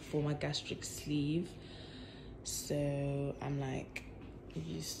in for my gastric sleeve. So I'm like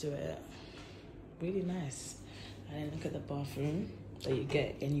used to it. Really nice. And then look at the bathroom that you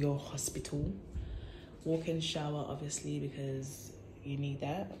get in your hospital. Walk-in shower, obviously, because you need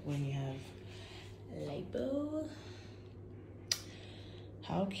that when you have Lipo.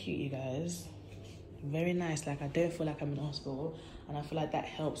 How cute, you guys. Very nice. Like, I don't feel like I'm in a hospital, and I feel like that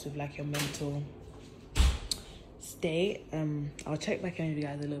helps with like your mental state. I'll check back in with you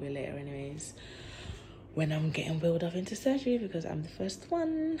guys a little bit later anyways, when I'm getting wheeled off into surgery, because I'm the first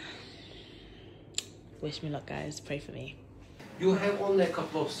one. Wish me luck, guys. Pray for me. You have only a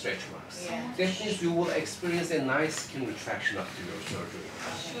couple of stretch marks. Yeah. That means you will experience a nice skin retraction after your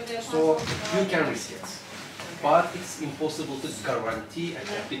surgery. So you can risk it. But it's impossible to guarantee a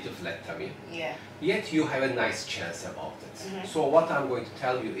complete flat tummy. Yeah. Yet you have a nice chance about it. So what I'm going to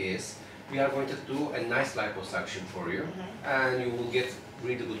tell you is, we are going to do a nice liposuction for you, and you will get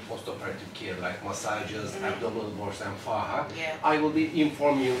really good post-operative care like massages, abdominal bursts, and faja. Yeah. I will be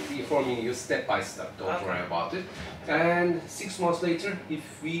informing you step by step. Don't worry about it. And 6 months later, if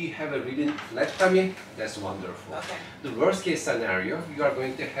we have a really flat tummy, that's wonderful. Okay. The worst case scenario, you are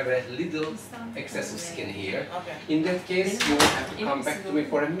going to have a little excessive skin here. Okay. In that case, you will have to come back to me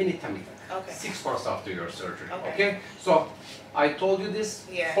for a mini tummy tuck. Okay. 6 months after your surgery. Okay. So I told you this.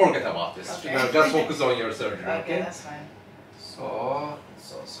 Yeah. Forget about this. Okay. Now just focus on your surgery. Okay, that's fine. So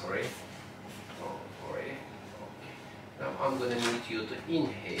sorry. Don't worry. Okay. Now I'm gonna need you to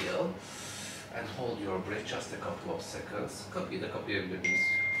inhale and hold your breath just a couple of seconds. Kapıyı da kapayabilirsiniz.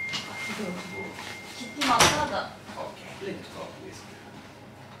 Okay, let it go, please.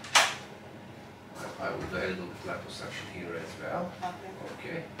 I will do a little bit liposuction here as well.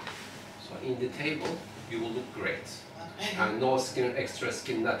 Okay. So in the table, you will look great. And no skin, extra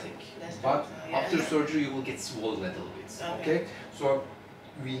skin, nothing. But after surgery, you will get swollen a little bit. Okay. So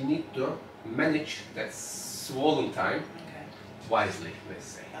we need to manage that swollen time wisely, let's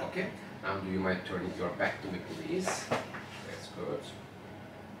say. Okay. And you might turn your back to me, please. That's good.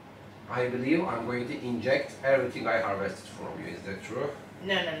 I believe I'm going to inject everything I harvested from you. Is that true?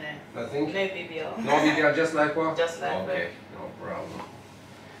 No. Nothing? No BBL. No BBL, just like what? Just like okay, no problem.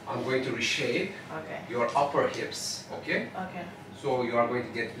 I'm going to reshape your upper hips, okay? Okay. So you are going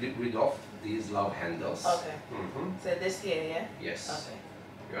to get rid of these love handles. Okay. So this here, yeah? Yes. Okay.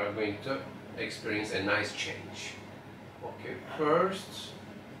 You are going to experience a nice change. Okay, first,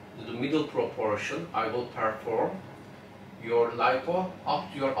 the middle proportion, I will perform your lipo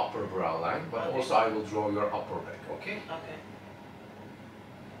up to your upper brow line, but also I will draw your upper back, okay? Okay.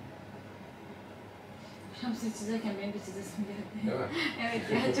 Şamsiye çizerken beni de çizesim geldi. Değil mi? Evet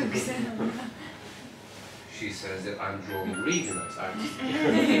ya, çok güzel oldu. She says that I'm drawing really nice.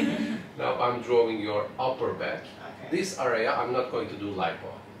 Now I'm drawing your upper back. This area I'm not going to do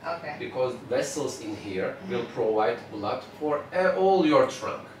lipo. Okay. Because vessels in here will provide blood for all your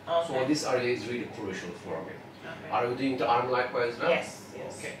trunk. So this area is really crucial for me. Are you doing the arm lipo as well? Yes.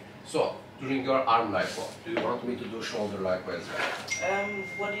 Okay. So during your arm lipo, do you want me to do shoulder lipo as well?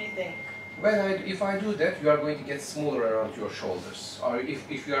 What do you think? If I do that, you are going to get smaller around your shoulders. Or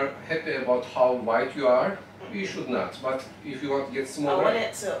if you are happy about how wide you are, you should not. But if you want to get smaller... I want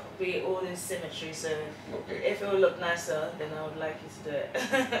it to be all in symmetry, so if it will look nicer, then I would like you to do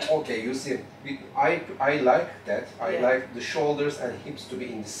it. Okay, you see, I like that. I like the shoulders and hips to be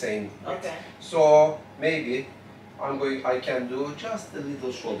in the same width. Okay. So maybe I can do just a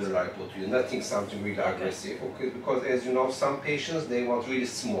little shoulder lipo to you, nothing something really aggressive. Okay, because as you know, some patients they want really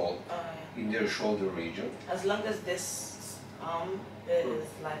small in their shoulder region. As long as this arm is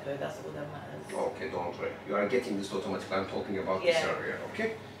lipo, that's all that matters. Okay, don't worry. You are getting this automatically. I'm talking about this Yeah. area.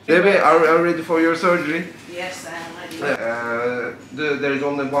 Okay. Baby, are you ready for your surgery? Yes, I am ready. There is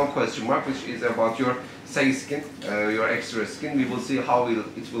only one question mark, which is about your say skin, your extra skin. We will see how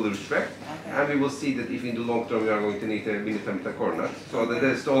it will retract, and we will see that if in the long term you are going to need a mini-femta corner. So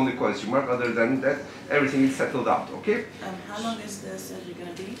that's the only question mark. Other than that, everything is settled out. Okay. How long is the surgery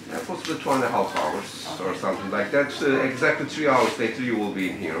going to be? Possibly 2.5 hours or something like that. Exactly 3 hours later you will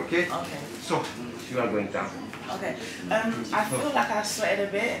be in here. Okay. Okay. So you are going down. Okay. I feel like I sweated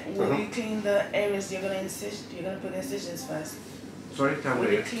a bit. Will you clean the areas you're gonna put the incisions first? Sorry, tell me.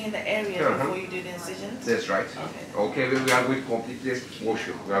 Will you clean the areas before you do the incisions? That's right. Okay, we are going to completely wash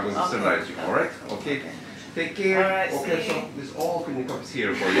you. We are going to sterilize you. All right? Okay. Take care. Right, okay, so this all clinic up is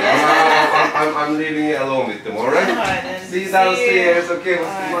here for you. I'm leaving you alone with them. All right? All right then. See you downstairs. Okay.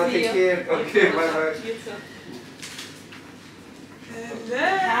 Take you. care. Okay. Bye bye. You too.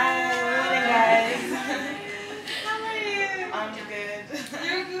 Hi, guys. How are you? I'm good.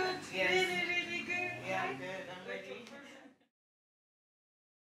 You're good. Yes. Really good. Yeah, I'm good. I'm ready.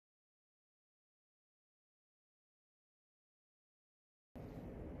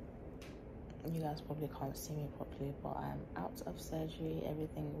 You guys probably can't see me properly, but I'm out of surgery.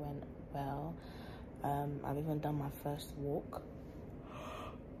 Everything went well. I've even done my first walk.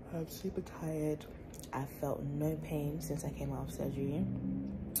 I'm super tired. I felt no pain since I came out of surgery.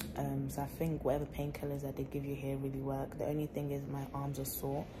 So I think whatever painkillers that they give you here really work. The only thing is my arms are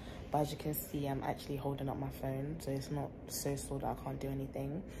sore, but as you can see, I'm actually holding up my phone, so it's not so sore that I can't do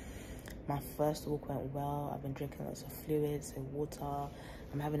anything. My first walk went well. I've been drinking lots of fluids, so water.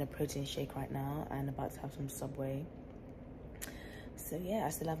 I'm having a protein shake right now and about to have some Subway. So yeah, I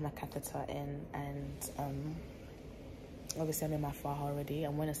still have my catheter in, and obviously I'm in my faja already.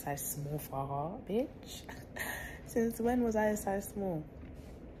 I'm wearing a size small faja, bitch. Since when was I a size small?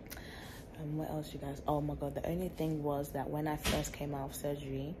 What else, you guys? Oh my god, the only thing was that when I first came out of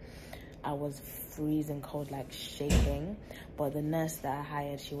surgery, I was freezing cold, like shaking, but the nurse that I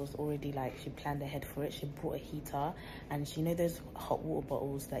hired, she was already like, she planned ahead for it. She brought a heater, and she, you know those hot water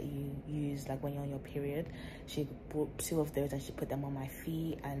bottles that you use like when you're on your period? She brought 2 of those and she put them on my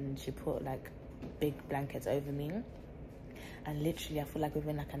feet, and she put like big blankets over me, and literally I feel like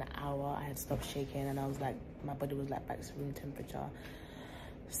within like an hour I had stopped shaking, and I was like, my body was like back to room temperature.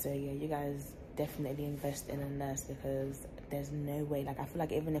 So yeah, you guys definitely invest in a nurse, because there's no way, like I feel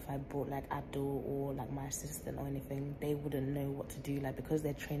like even if I brought like Abdul or like my assistant or anything, they wouldn't know what to do, like because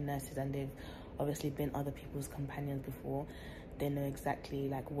they're trained nurses and they've obviously been other people's companions before. They know exactly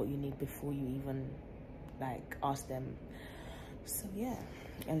like what you need before you even like ask them. So yeah,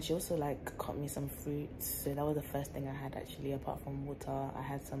 and she also like cut me some fruits, so that was the first thing I had actually, apart from water. I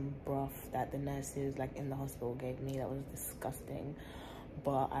had some broth that the nurses like in the hospital gave me that was disgusting,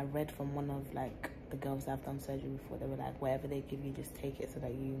 but I read from one of like the girls that have done surgery before, they were like, whatever they give you, just take it so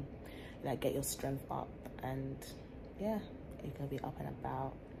that you like get your strength up, and yeah, you're gonna be up and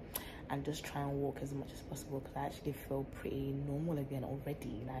about, and just try and walk as much as possible, because I actually feel pretty normal again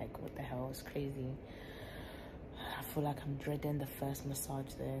already. Like what the hell, it's crazy. I feel like I'm dreading the first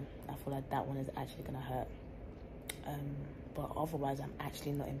massage though. I feel like that one is actually gonna hurt, but otherwise I'm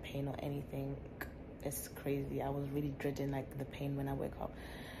actually not in pain or anything. It's crazy. I was really dreading like the pain when I wake up.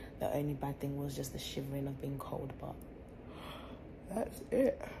 The only bad thing was just the shivering of being cold, but that's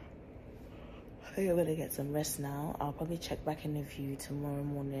it. I think I'm gonna get some rest now. I'll probably check back in with you tomorrow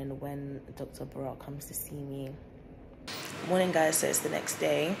morning when Dr. Burak comes to see me. Morning guys, so it's the next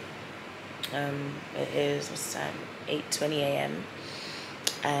day. It is, what's the time? 8:20 a.m.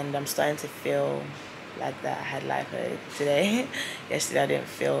 and I'm starting to feel like that I had lipo today. Yesterday I didn't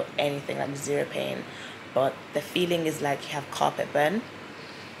feel anything, like zero pain, but the feeling is like you have carpet burn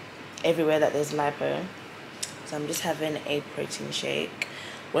everywhere that there's lipo. So I'm just having a protein shake.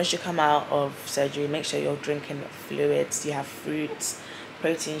 Once you come out of surgery, make sure you're drinking fluids. You have fruits,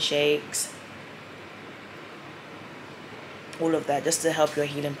 protein shakes, all of that, just to help your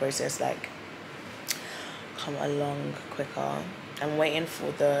healing process like come along quicker. I'm waiting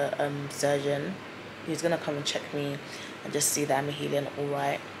for the surgeon. He's gonna come and check me and just see that I'm healing all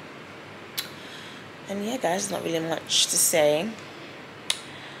right. And yeah guys, not really much to say.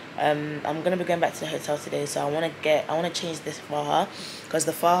 I'm gonna be going back to the hotel today, so I want to change this faja, because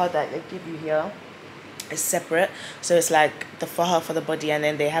the faja that they give you here is separate. So it's like the faja for the body, and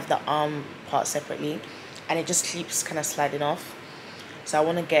then they have the arm part separately, and it just keeps kind of sliding off. So I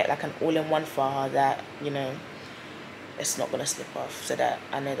want to get like an all-in-one faja that, you know, it's not gonna slip off, so that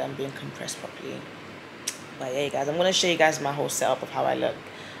I know that I'm being compressed properly. But yeah guys, I'm gonna show you guys my whole setup of how I look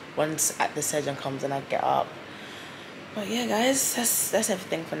once the surgeon comes and I get up. But yeah guys, that's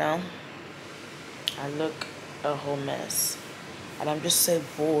everything for now. I look a whole mess, and I'm just so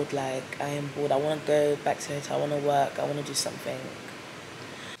bored. Like I am bored. I want to go back to the hotel. I want to work. I want to do something.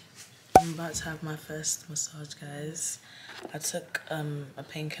 I'm about to have my first massage, guys. I took a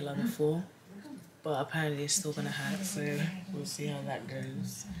painkiller before, but apparently it's still gonna hurt, so we'll see how that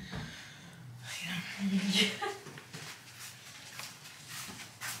goes.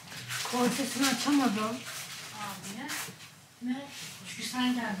 Korsesini açamadım. Abi ya. Ne? Çünkü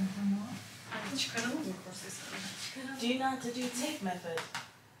sen geldin tamam. Hadi çıkaralım mı korsesini? Çıkaralım. Do you know how to do tape method?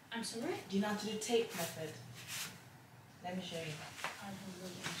 I'm sorry? Do you know how to do tape method? Let me show you. I don't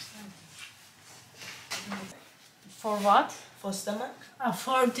really understand. For what? For stomach?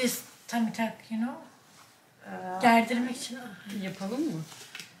 For this tummy tuck, you know? Gerdirmek için. Yapalım mı?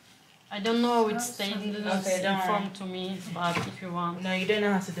 I don't know, it's Okay, don't informed to me, but if you want. No, you don't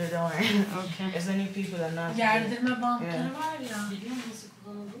know how to do it, don't worry. Okay. There's only people that know how to do it. Gerdirme bantları var ya. Biliyor musun nasıl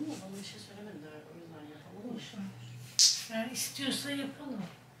kullanıldığını mı? Bana bir şey söylemediler, o yüzden yapalım mı? Yani istiyorsa yapalım.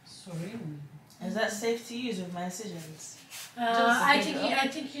 Sorayım mı? Is that safe to use with my incisions? I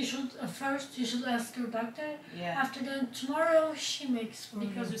think you should first you should ask your doctor. Yeah. After that, tomorrow she makes for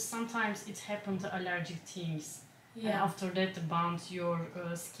Because you. sometimes it happens to allergic things. And Yeah. after that, the bump, your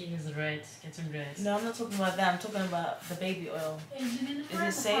skin is red, getting red. No, I'm not talking about that. I'm talking about the baby oil. Is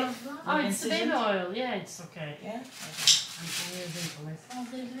it safe? Oh, With it's the baby incisions? oil. Yeah, it's okay. Yeah? Okay. I'm using it.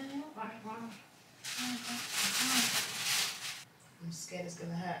 I'm scared it's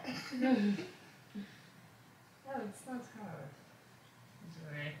gonna hurt. No, it's not hard. It's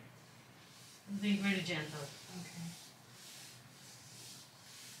very, being very gentle. Okay.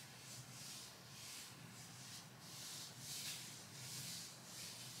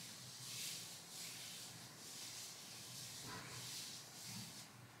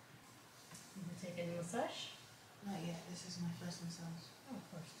 Did you take any massage? Not yet. This is my first massage. Oh,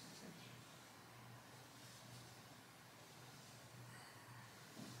 of course.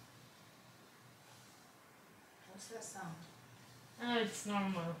 What's that sound? Oh, it's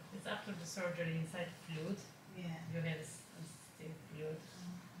normal. It's after the surgery inside fluid. Yeah. You had a still fluid.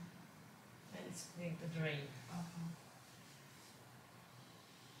 And it's going to drain.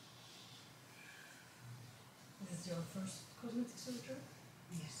 This is your first cosmetic surgery?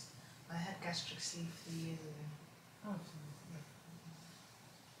 Yes. I had gastric sleeve 3 years ago. Oh,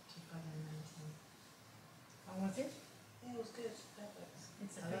 2019. how was it? Yeah, it was good. Perfect.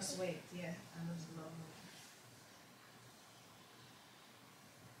 It's I lost weight. Yeah, I lost a lot of weight.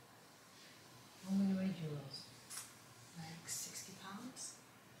 How many weight you lost? Like 60 pounds.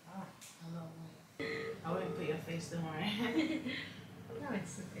 Ah, A lot of weight. I won't put your face, don't worry. no,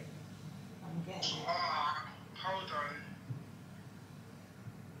 it's okay. I'm getting it. Hold on.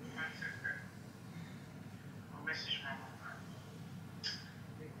 1 second. I'll message my mom.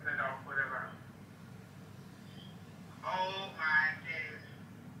 Whatever. Oh my days.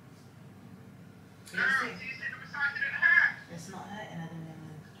 You Girl, see? so you said the massage didn't hurt? It's not hurting at the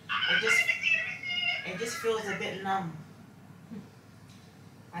moment. It just feels a bit numb.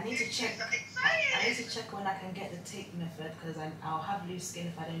 I need to check. I need to check when I can get the tape method because I'll have loose skin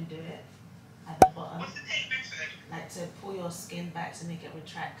if I don't do it at the bottom. What's the tape method? Like to pull your skin back to make it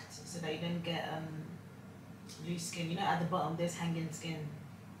retract so that you don't get loose skin. You know, at the bottom there's hanging skin.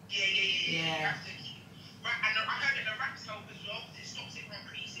 Yeah. Yeah. You have to keep. Right, I heard that the wraps help as well because it stops it from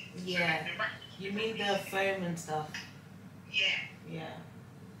creasing. Yeah. So like the wraps You mean the foam and stuff? Yeah. Yeah.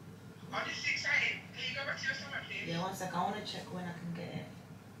 Oh, this is exciting. Can you go back to your stomach, please? Yeah, one sec. I want to check when I can get it.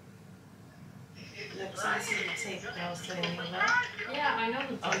 Look, so this is the tape that I was telling you about. Yeah, I know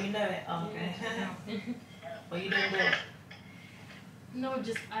the Oh, you know it? Oh, okay. Well, you don't do it? No,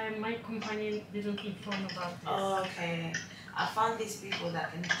 just my companion didn't inform about this. Oh, okay. I found these people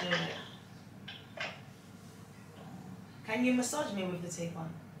that can do it. Can you massage me with the tape on?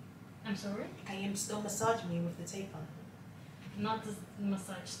 I'm sorry? Can you still massage me with the tape on? Not the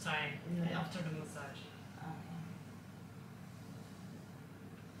massage time, No. after the massage.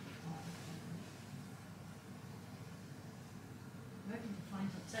 Where did you find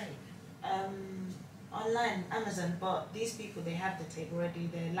the tape? Online, Amazon, but these people, they have the tape already.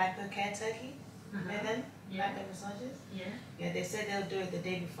 They're Lipo Care Turkey. You know them? Yeah. Lipo massages? Yeah? Yeah, they said they'll do it the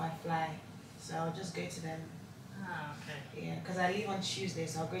day before I fly. So I'll just go to them. Ah, okay. Yeah, because I leave on Tuesday,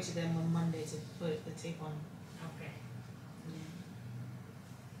 so I'll go to them on Monday to put the tape on. Okay.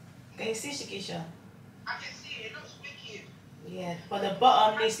 Can you see Shikisha? I can see it. It looks wicked. Yeah, but the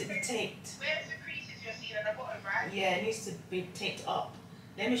bottom needs to be taped. Where's the creases you're seeing at the bottom, right? Yeah, it needs to be taped up.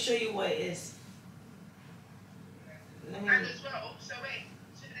 Let me show you what it is. Let me. And as well, so wait,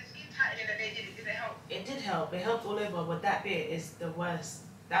 so the skin tightening that they did it help? It did help. It helped all over, but that bit is the worst.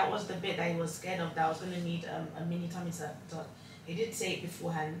 That was the bit that he was scared of. That I was gonna need a mini tummy tuck. He did say it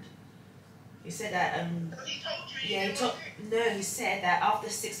beforehand, He said that he said that after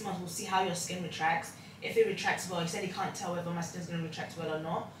 6 months we'll see how your skin retracts. If it retracts well, he said he can't tell whether my skin's gonna retract well or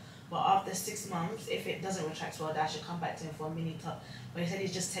not. But after 6 months, if it doesn't retract well, then I should come back to him for a mini tuck. But he said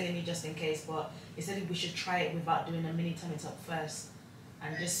he's just telling me just in case. But he said we should try it without doing a mini tummy tuck first,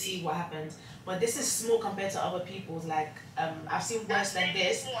 and just see what happens. But this is small compared to other people's. Like I've seen worse than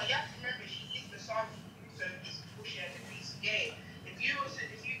this. You have to remember she is massaging you, so just push her to piece. Yeah. If you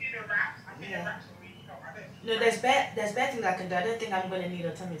do the wraps, I think the wraps will really help. No, there's better things I can do. I don't think I'm gonna need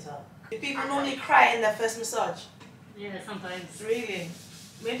a tummy tuck. Do people normally cry in their first massage? Yeah, sometimes. Really?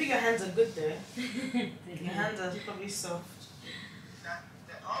 Maybe your hands are good though. Your hands are probably soft.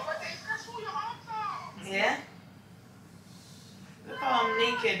 Oh, but that's all your arms are. Yeah? Look how I'm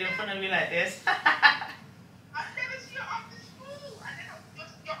naked in front of you like this. I've never seen your arms this small. And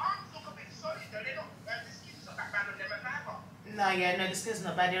your arms look a bit solid though. They're not, the skin's not that bad on them either. No, the skin's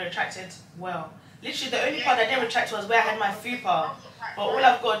not bad. They're retracted well. Literally, the only part that didn't retract was where I had my fupa. But all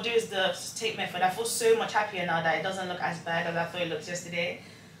I've got to do is the tape method. I feel so much happier now that it doesn't look as bad as I thought it looked yesterday.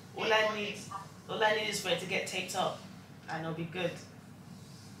 All I need is for it to get taped up, and it'll be good.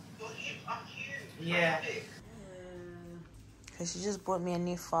 Your hips are huge. Yeah. Okay, she just bought me a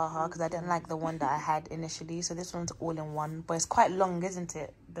new faja because I didn't like the one that I had initially. So this one's all in one, but it's quite long, isn't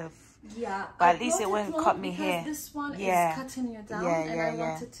it? Yeah, but at least it won't cut me because here. This one is cutting you down, and I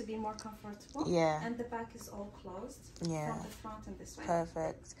want it to be more comfortable. Yeah. And the back is all closed. Yeah. From the front and this way.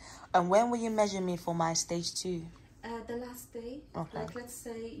 Perfect. And when will you measure me for my stage 2? The last day. Okay. Like let's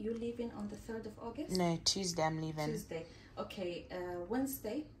say you're leaving on the 3rd of August. No, Tuesday I'm leaving. Tuesday. Okay.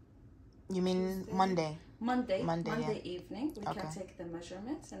 Wednesday. You mean Tuesday? Monday? Monday evening, we can take the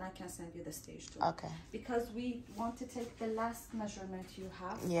measurements and I can send you the stage 2. Okay. Because we want to take the last measurement you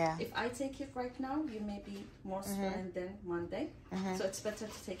have. Yeah. If I take it right now, you may be more swollen than Monday. So it's better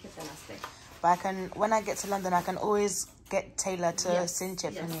to take it the last day. But when I get to London, I can always get Taylor to cinch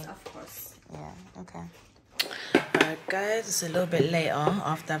it for me. Yes, of course. Yeah, okay. Alright guys, it's a little bit later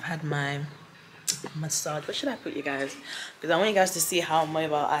after I've had my massage. What should I put, you guys? Because I want you guys to see how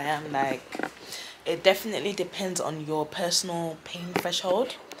mobile I am. Like, it definitely depends on your personal pain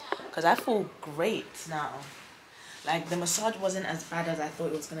threshold, because I feel great now. Like, the massage wasn't as bad as I thought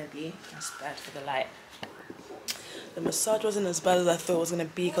it was gonna be. That's bad for the light. The massage wasn't as bad as I thought it was gonna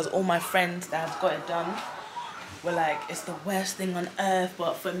be, because all my friends that have got it done were like, it's the worst thing on earth.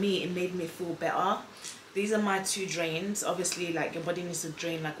 But for me, it made me feel better. These are my 2 drains. Obviously, like, your body needs to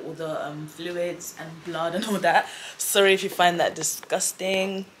drain like all the fluids and blood and all that. Sorry if you find that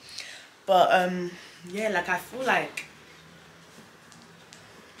disgusting. But yeah, like, I feel good.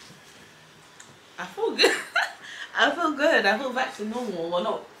 I feel good. I feel back to normal.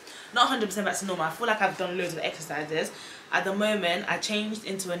 Well, not 100% back to normal. I feel like I've done loads of exercises. At the moment, I changed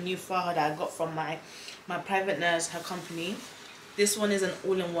into a new faja that I got from my private nurse, her company. This one is an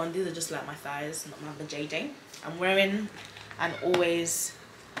all-in-one. These are just like my thighs, not my vajayjay. I'm wearing an always,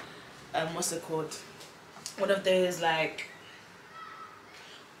 what's it called? One of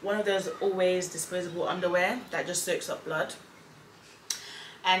those always disposable underwear that just soaks up blood.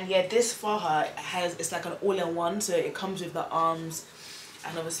 And yeah, this faja it's like an all-in-one, so it comes with the arms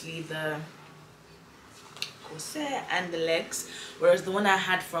and obviously the corset and the legs. Whereas the one I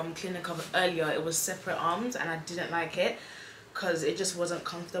had from Clinic of earlier, it was separate arms and I didn't like it because it just wasn't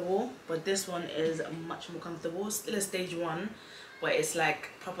comfortable. But this one is much more comfortable. Still a stage 1, but it's like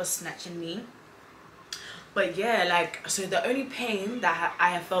proper snatching me. But yeah, like, so the only pain that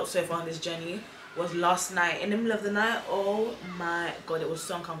I have felt so far on this journey was last night in the middle of the night. Oh my god, it was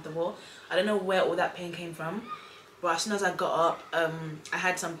so uncomfortable. I don't know where all that pain came from, but as soon as I got up, I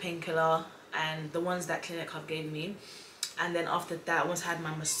had some painkiller and the ones that Clinic Hub gave me, and then after that, once I had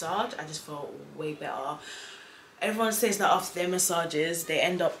my massage, I just felt way better. Everyone says that after their massages, they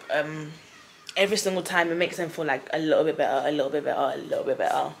end up every single time it makes them feel like a little bit better, a little bit better, a little bit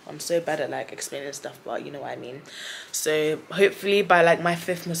better. I'm so bad at like explaining stuff, but you know what I mean. So hopefully by like my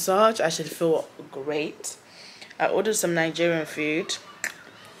 5th massage, I should feel great. I ordered some Nigerian food.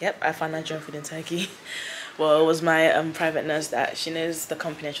 Yep, I found Nigerian food in Turkey. Well, it was my private nurse that she knows the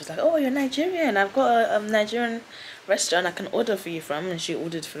company, and she was like, oh, you're Nigerian, I've got a Nigerian restaurant I can order for you from, and she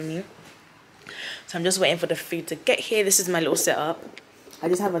ordered for me. So I'm just waiting for the food to get here. This is my little setup. I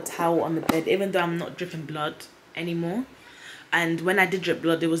just have a towel on the bed, even though I'm not dripping blood anymore. And when I did drip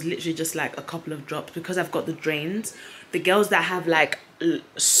blood, it was literally just like a couple of drops because I've got the drains. The girls that have like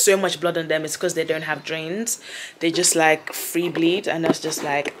so much blood on them, it's because they don't have drains. They just like free bleed, and that's just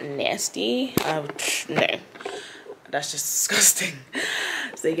like nasty. No, that's just disgusting.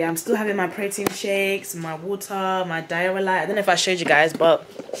 So yeah, I'm still having my protein shakes, my water, my Diarrhea. I don't know if I showed you guys, but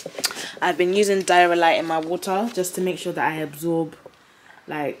I've been using Diarrhelite in my water just to make sure that I absorb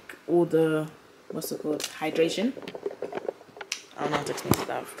like all the, what's it called, hydration. I don't know how to explain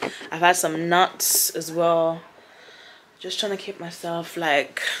stuff. I've had some nuts as well. Just trying to keep myself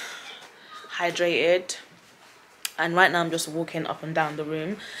like hydrated. And right now I'm just walking up and down the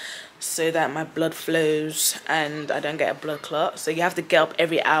room so that my blood flows and I don't get a blood clot. So you have to get up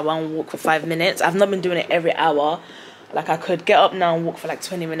every hour and walk for 5 minutes. I've not been doing it every hour. Like I could get up now and walk for like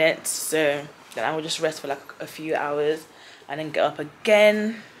 20 minutes. So then I will just rest for like a few hours and then get up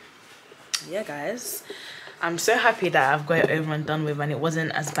again. Yeah, guys. I'm so happy that I've got it over and done with, and it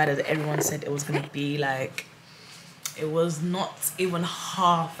wasn't as bad as everyone said it was going to be. Like, it was not even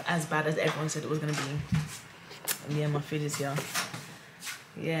half as bad as everyone said it was going to be. And yeah, my food is here.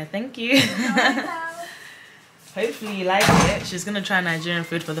 Yeah, thank you. Hopefully you like it. She's going to try Nigerian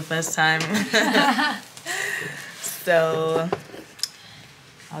food for the first time. So,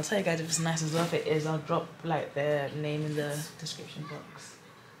 I'll tell you guys if it's nice as well. If it is, I'll drop like their name in the description box.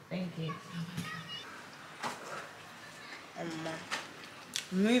 Thank you.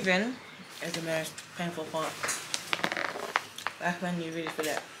 Moving is the most painful part. That's when you really feel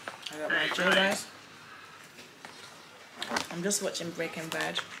it. I got my chill rice. I'm just watching Breaking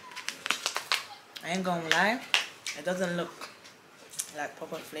Bad. I ain't gonna lie, it doesn't look like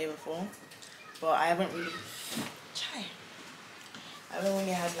proper flavorful, but I haven't really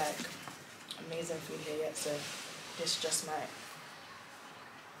had like amazing food here yet, so this just might,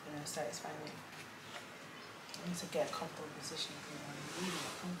 you know, satisfy me. I need to get a comfortable position because I'm really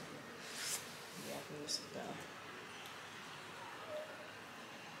not comfortable. Yeah, I think this is better.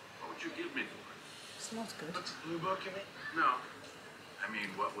 What would you give me for it? Smells good. What's a blue book, you mean? No. I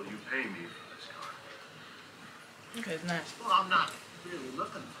mean, what will you pay me for this car? Okay, it's nice. Well, I'm not really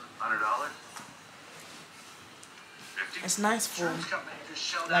looking for $100. 50? It's nice for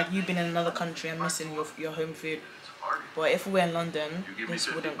like you being in another country and missing your home food. But if we were in London, this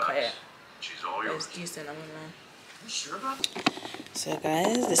wouldn't cut it. She's all But yours. it's decent, I'm gonna lie. You sure about it? So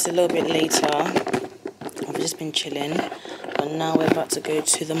guys, this is a little bit later. I've just been chilling, but now we're about to go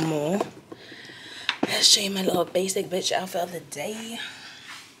to the mall. Let's show you my little basic bitch outfit of the day. I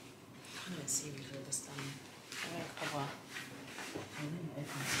can't even see before this time. I'm gonna cover.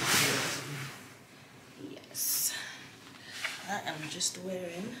 Yes. I am just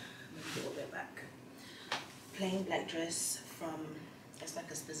wearing, maybe a little bit back, plain black dress from, it's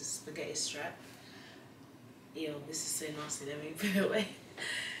like a spaghetti strap. Ew, this is so nasty, let me put it away.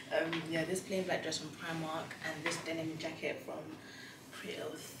 Yeah, this plain black dress from Primark and this denim jacket from Pretty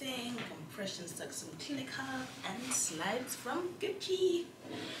Little Thing, compression stuck some clicker, and slides from Gucci.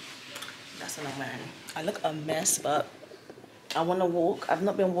 That's what I'm wearing. I look a mess, but I want to walk. I've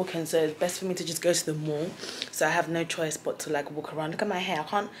not been walking, so it's best for me to just go to the mall. So I have no choice but to like walk around. Look at my hair.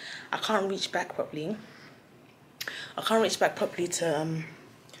 I can't reach back properly. I can't reach back properly to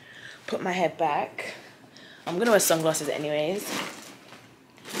put my hair back. I'm gonna wear sunglasses anyways.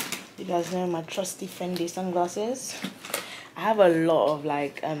 You guys know my trusty friendly sunglasses. I have a lot of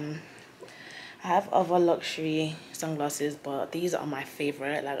like I have other luxury sunglasses, but these are my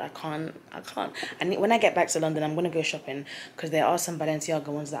favorite. Like I can't. When I get back to London, I'm gonna go shopping because there are some Balenciaga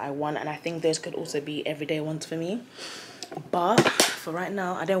ones that I want, and I think those could also be everyday ones for me. But for right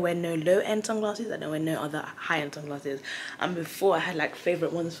now, I don't wear no low-end sunglasses. I don't wear no other high-end sunglasses. And before I had like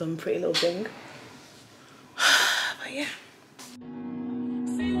favorite ones from Pretty Little Thing. But yeah.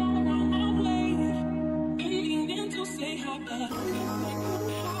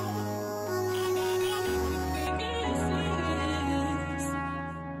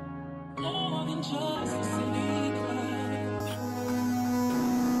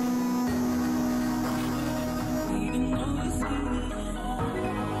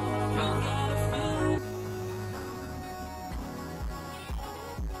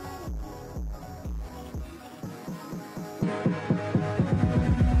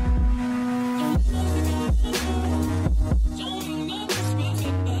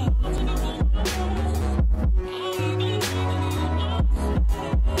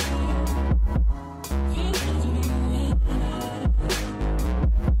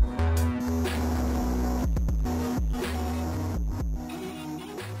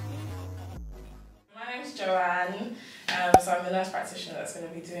 So I'm the nurse practitioner that's going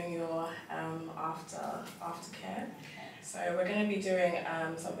to be doing your aftercare. So we're going to be doing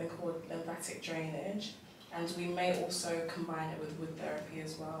something called lymphatic drainage, and we may also combine it with wood therapy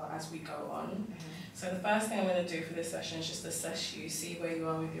as well as we go on. So the first thing I'm going to do for this session is just assess you, see where you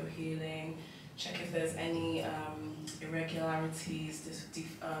are with your healing, check if there's any irregularities,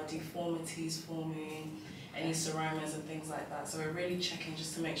 deformities forming, any seromas and things like that. So we're really checking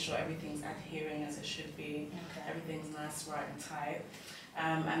just to make sure everything's adhering as it should be, everything's nice, right and tight.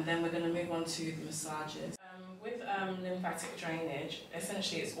 And then we're going to move on to the massages. With lymphatic drainage,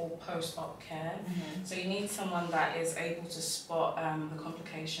 essentially it's all post-op care. So you need someone that is able to spot the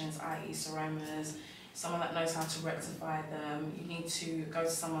complications, i.e. seromas, someone that knows how to rectify them. You need to go to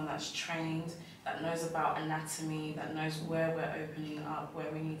someone that's trained, that knows about anatomy, that knows where we're opening up,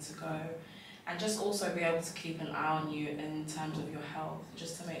 where we need to go. And just also be able to keep an eye on you in terms of your health,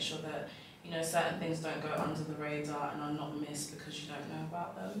 just to make sure that, you know, certain things don't go under the radar and are not missed because you don't know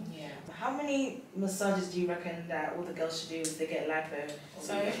about them. Yeah. How many massages do you reckon that all the girls should do if they get lipo?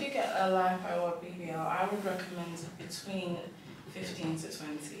 So if you get a lipo or BBL, I would recommend between 15 to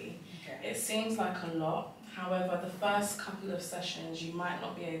 20. It seems like a lot. However, the first couple of sessions you might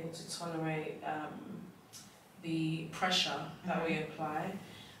not be able to tolerate the pressure that we apply.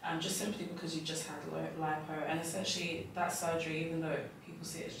 Just simply because you just had lipo, and essentially that surgery, even though people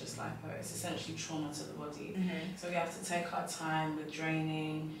see it as just lipo, it's essentially trauma to the body. So we have to take our time with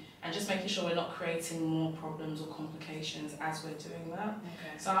draining and just making sure we're not creating more problems or complications as we're doing that.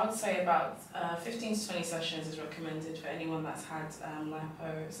 So I would say about 15 to 20 sessions is recommended for anyone that's had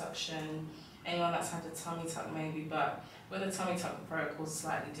liposuction, anyone that's had a tummy tuck maybe, but with a tummy tuck the protocol is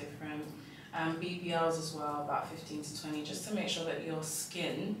slightly different. BBLs as well, about 15 to 20, just to make sure that your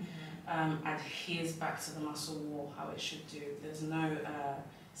skin adheres back to the muscle wall how it should do. There's no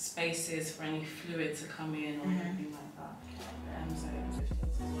spaces for any fluid to come in or anything like that. So 15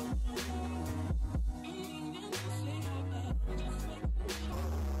 to 20.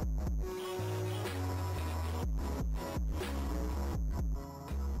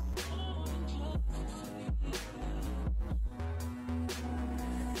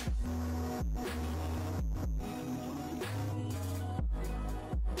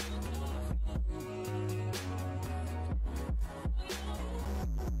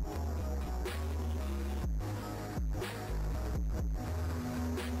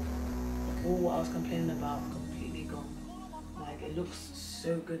 All what I was complaining about completely gone. Like, it looks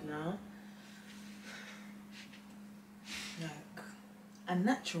so good now. Like, and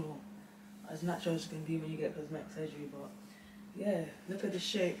natural. As natural as it can be when you get cosmetic surgery, but yeah, look at the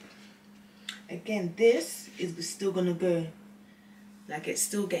shape. Again, this is still gonna go. Like, it's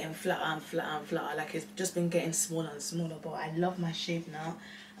still getting flatter and flatter and flatter. Like, it's just been getting smaller and smaller, but I love my shape now.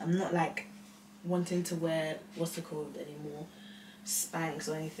 I'm not like wanting to wear, what's it called anymore? Spanks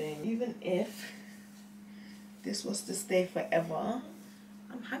or anything. Even if this was to stay forever,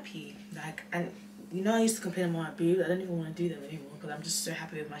 I'm happy. Like, and you know, I used to complain about my boobs. I don't even want to do them anymore because I'm just so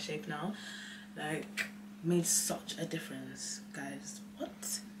happy with my shape now. Like, made such a difference, guys.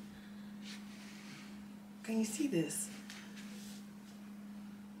 What? Can you see this?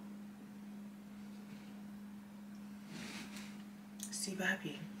 Super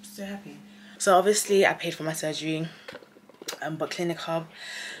happy, so happy. So obviously I paid for my surgery. But Clinic Hub,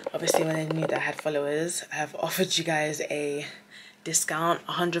 obviously when they knew that I had followers, I have offered you guys a discount,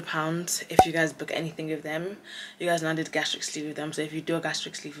 £100 if you guys book anything with them. You guys now did gastric sleeve with them, so if you do a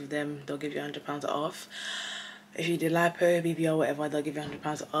gastric sleeve with them, they'll give you £100 off. If you do lipo, BBL, whatever, they'll give you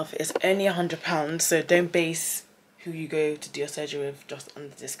 £100 off. It's only £100, so don't base who you go to do your surgery with just on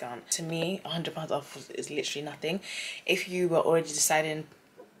the discount. To me, £100 off is literally nothing. If you were already deciding,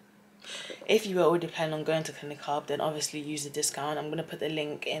 if you were already planning on going to Clinic Hub, then obviously use the discount. I'm going to put the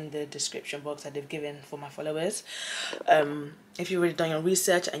link in the description box that they've given for my followers. If you've already done your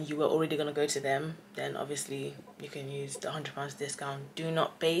research and you were already going to go to them, then obviously you can use the £100 discount. Do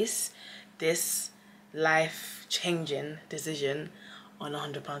not base this life-changing decision on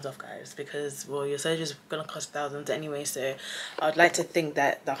 £100 off, guys, because, well, your surgery is gonna cost thousands anyway, so I would like to think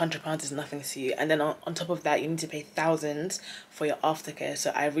that the £100 is nothing to you. And then on top of that, you need to pay thousands for your aftercare.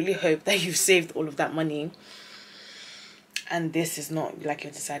 So I really hope that you've saved all of that money and this is not like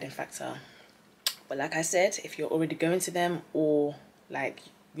your deciding factor. But like I said, if you're already going to them, or like,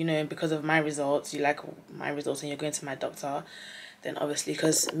 you know, because of my results, you like my results and you're going to my doctor, then obviously,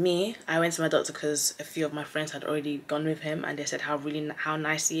 because me, I went to my doctor because a few of my friends had already gone with him and they said how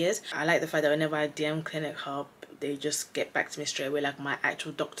nice he is. I like the fact that whenever I DM Clinic Hub, they just get back to me straight away. Like, my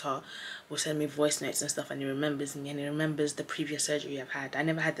actual doctor will send me voice notes and stuff, and he remembers me and he remembers the previous surgery I've had. I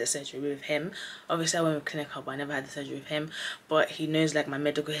never had the surgery with him. Obviously I went with Clinic Hub, but I never had the surgery with him, but he knows like my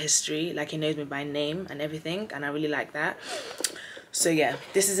medical history, like he knows me by name and everything, and I really like that. So yeah,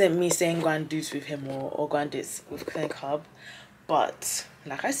 this isn't me saying go and do this with him or go and do this with Clinic Hub. But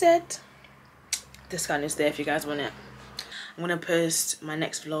like I said, discount is there if you guys want it. I'm gonna post my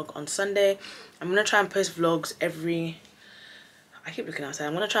next vlog on Sunday. I'm gonna try and post vlogs every, I keep looking outside.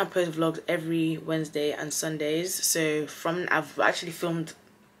 I'm gonna try and post vlogs every Wednesday and Sundays. So I've actually filmed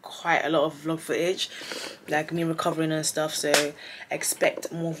quite a lot of vlog footage, like me recovering and stuff, so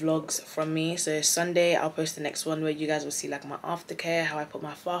expect more vlogs from me. So Sunday I'll post the next one where you guys will see like my aftercare, how I put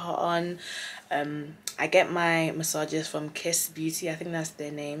my faja on. I get my massages from KISSBEAUTY, I think that's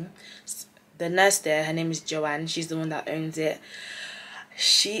their name. The nurse there, her name is Joanne, she's the one that owns it.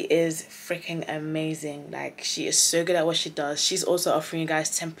 She is freaking amazing. Like, she is so good at what she does. She's also offering you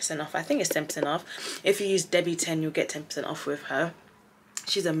guys 10% off. I think it's 10% off. If you use Debbie10, you'll get 10% off with her.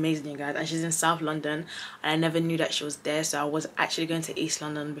 She's amazing, you guys, and she's in South London, and I never knew that she was there. So I was actually going to East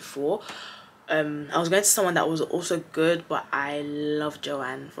London before. I was going to someone that was also good, but I love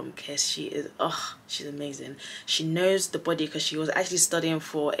Joanne from Kiss. She is, she's amazing. She knows the body because she was actually studying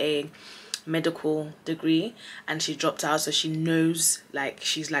for a medical degree and she dropped out, so she knows, like,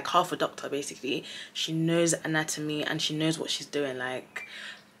 she's like half a doctor basically. She knows anatomy and she knows what she's doing. Like,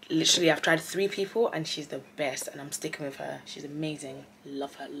 literally, I've tried 3 people and she's the best, and I'm sticking with her. She's amazing.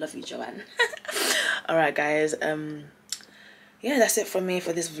 Love her. Love you, Joanne. Alright guys, yeah, that's it from me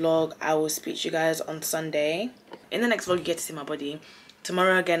for this vlog. I will speak to you guys on Sunday. In the next vlog you get to see my body.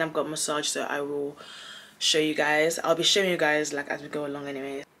 Tomorrow again I've got massage, so I will show you guys. I'll be showing you guys like as we go along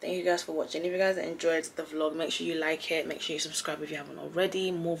anyway. Thank you guys for watching. If you guys enjoyed the vlog, make sure you like it, make sure you subscribe if you haven't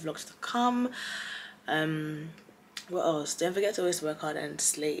already. More vlogs to come. What else? Don't forget to always work hard and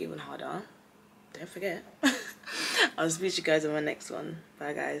slay even harder. Don't forget. I'll speak to you guys in my next one.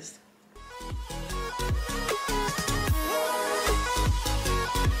 Bye guys.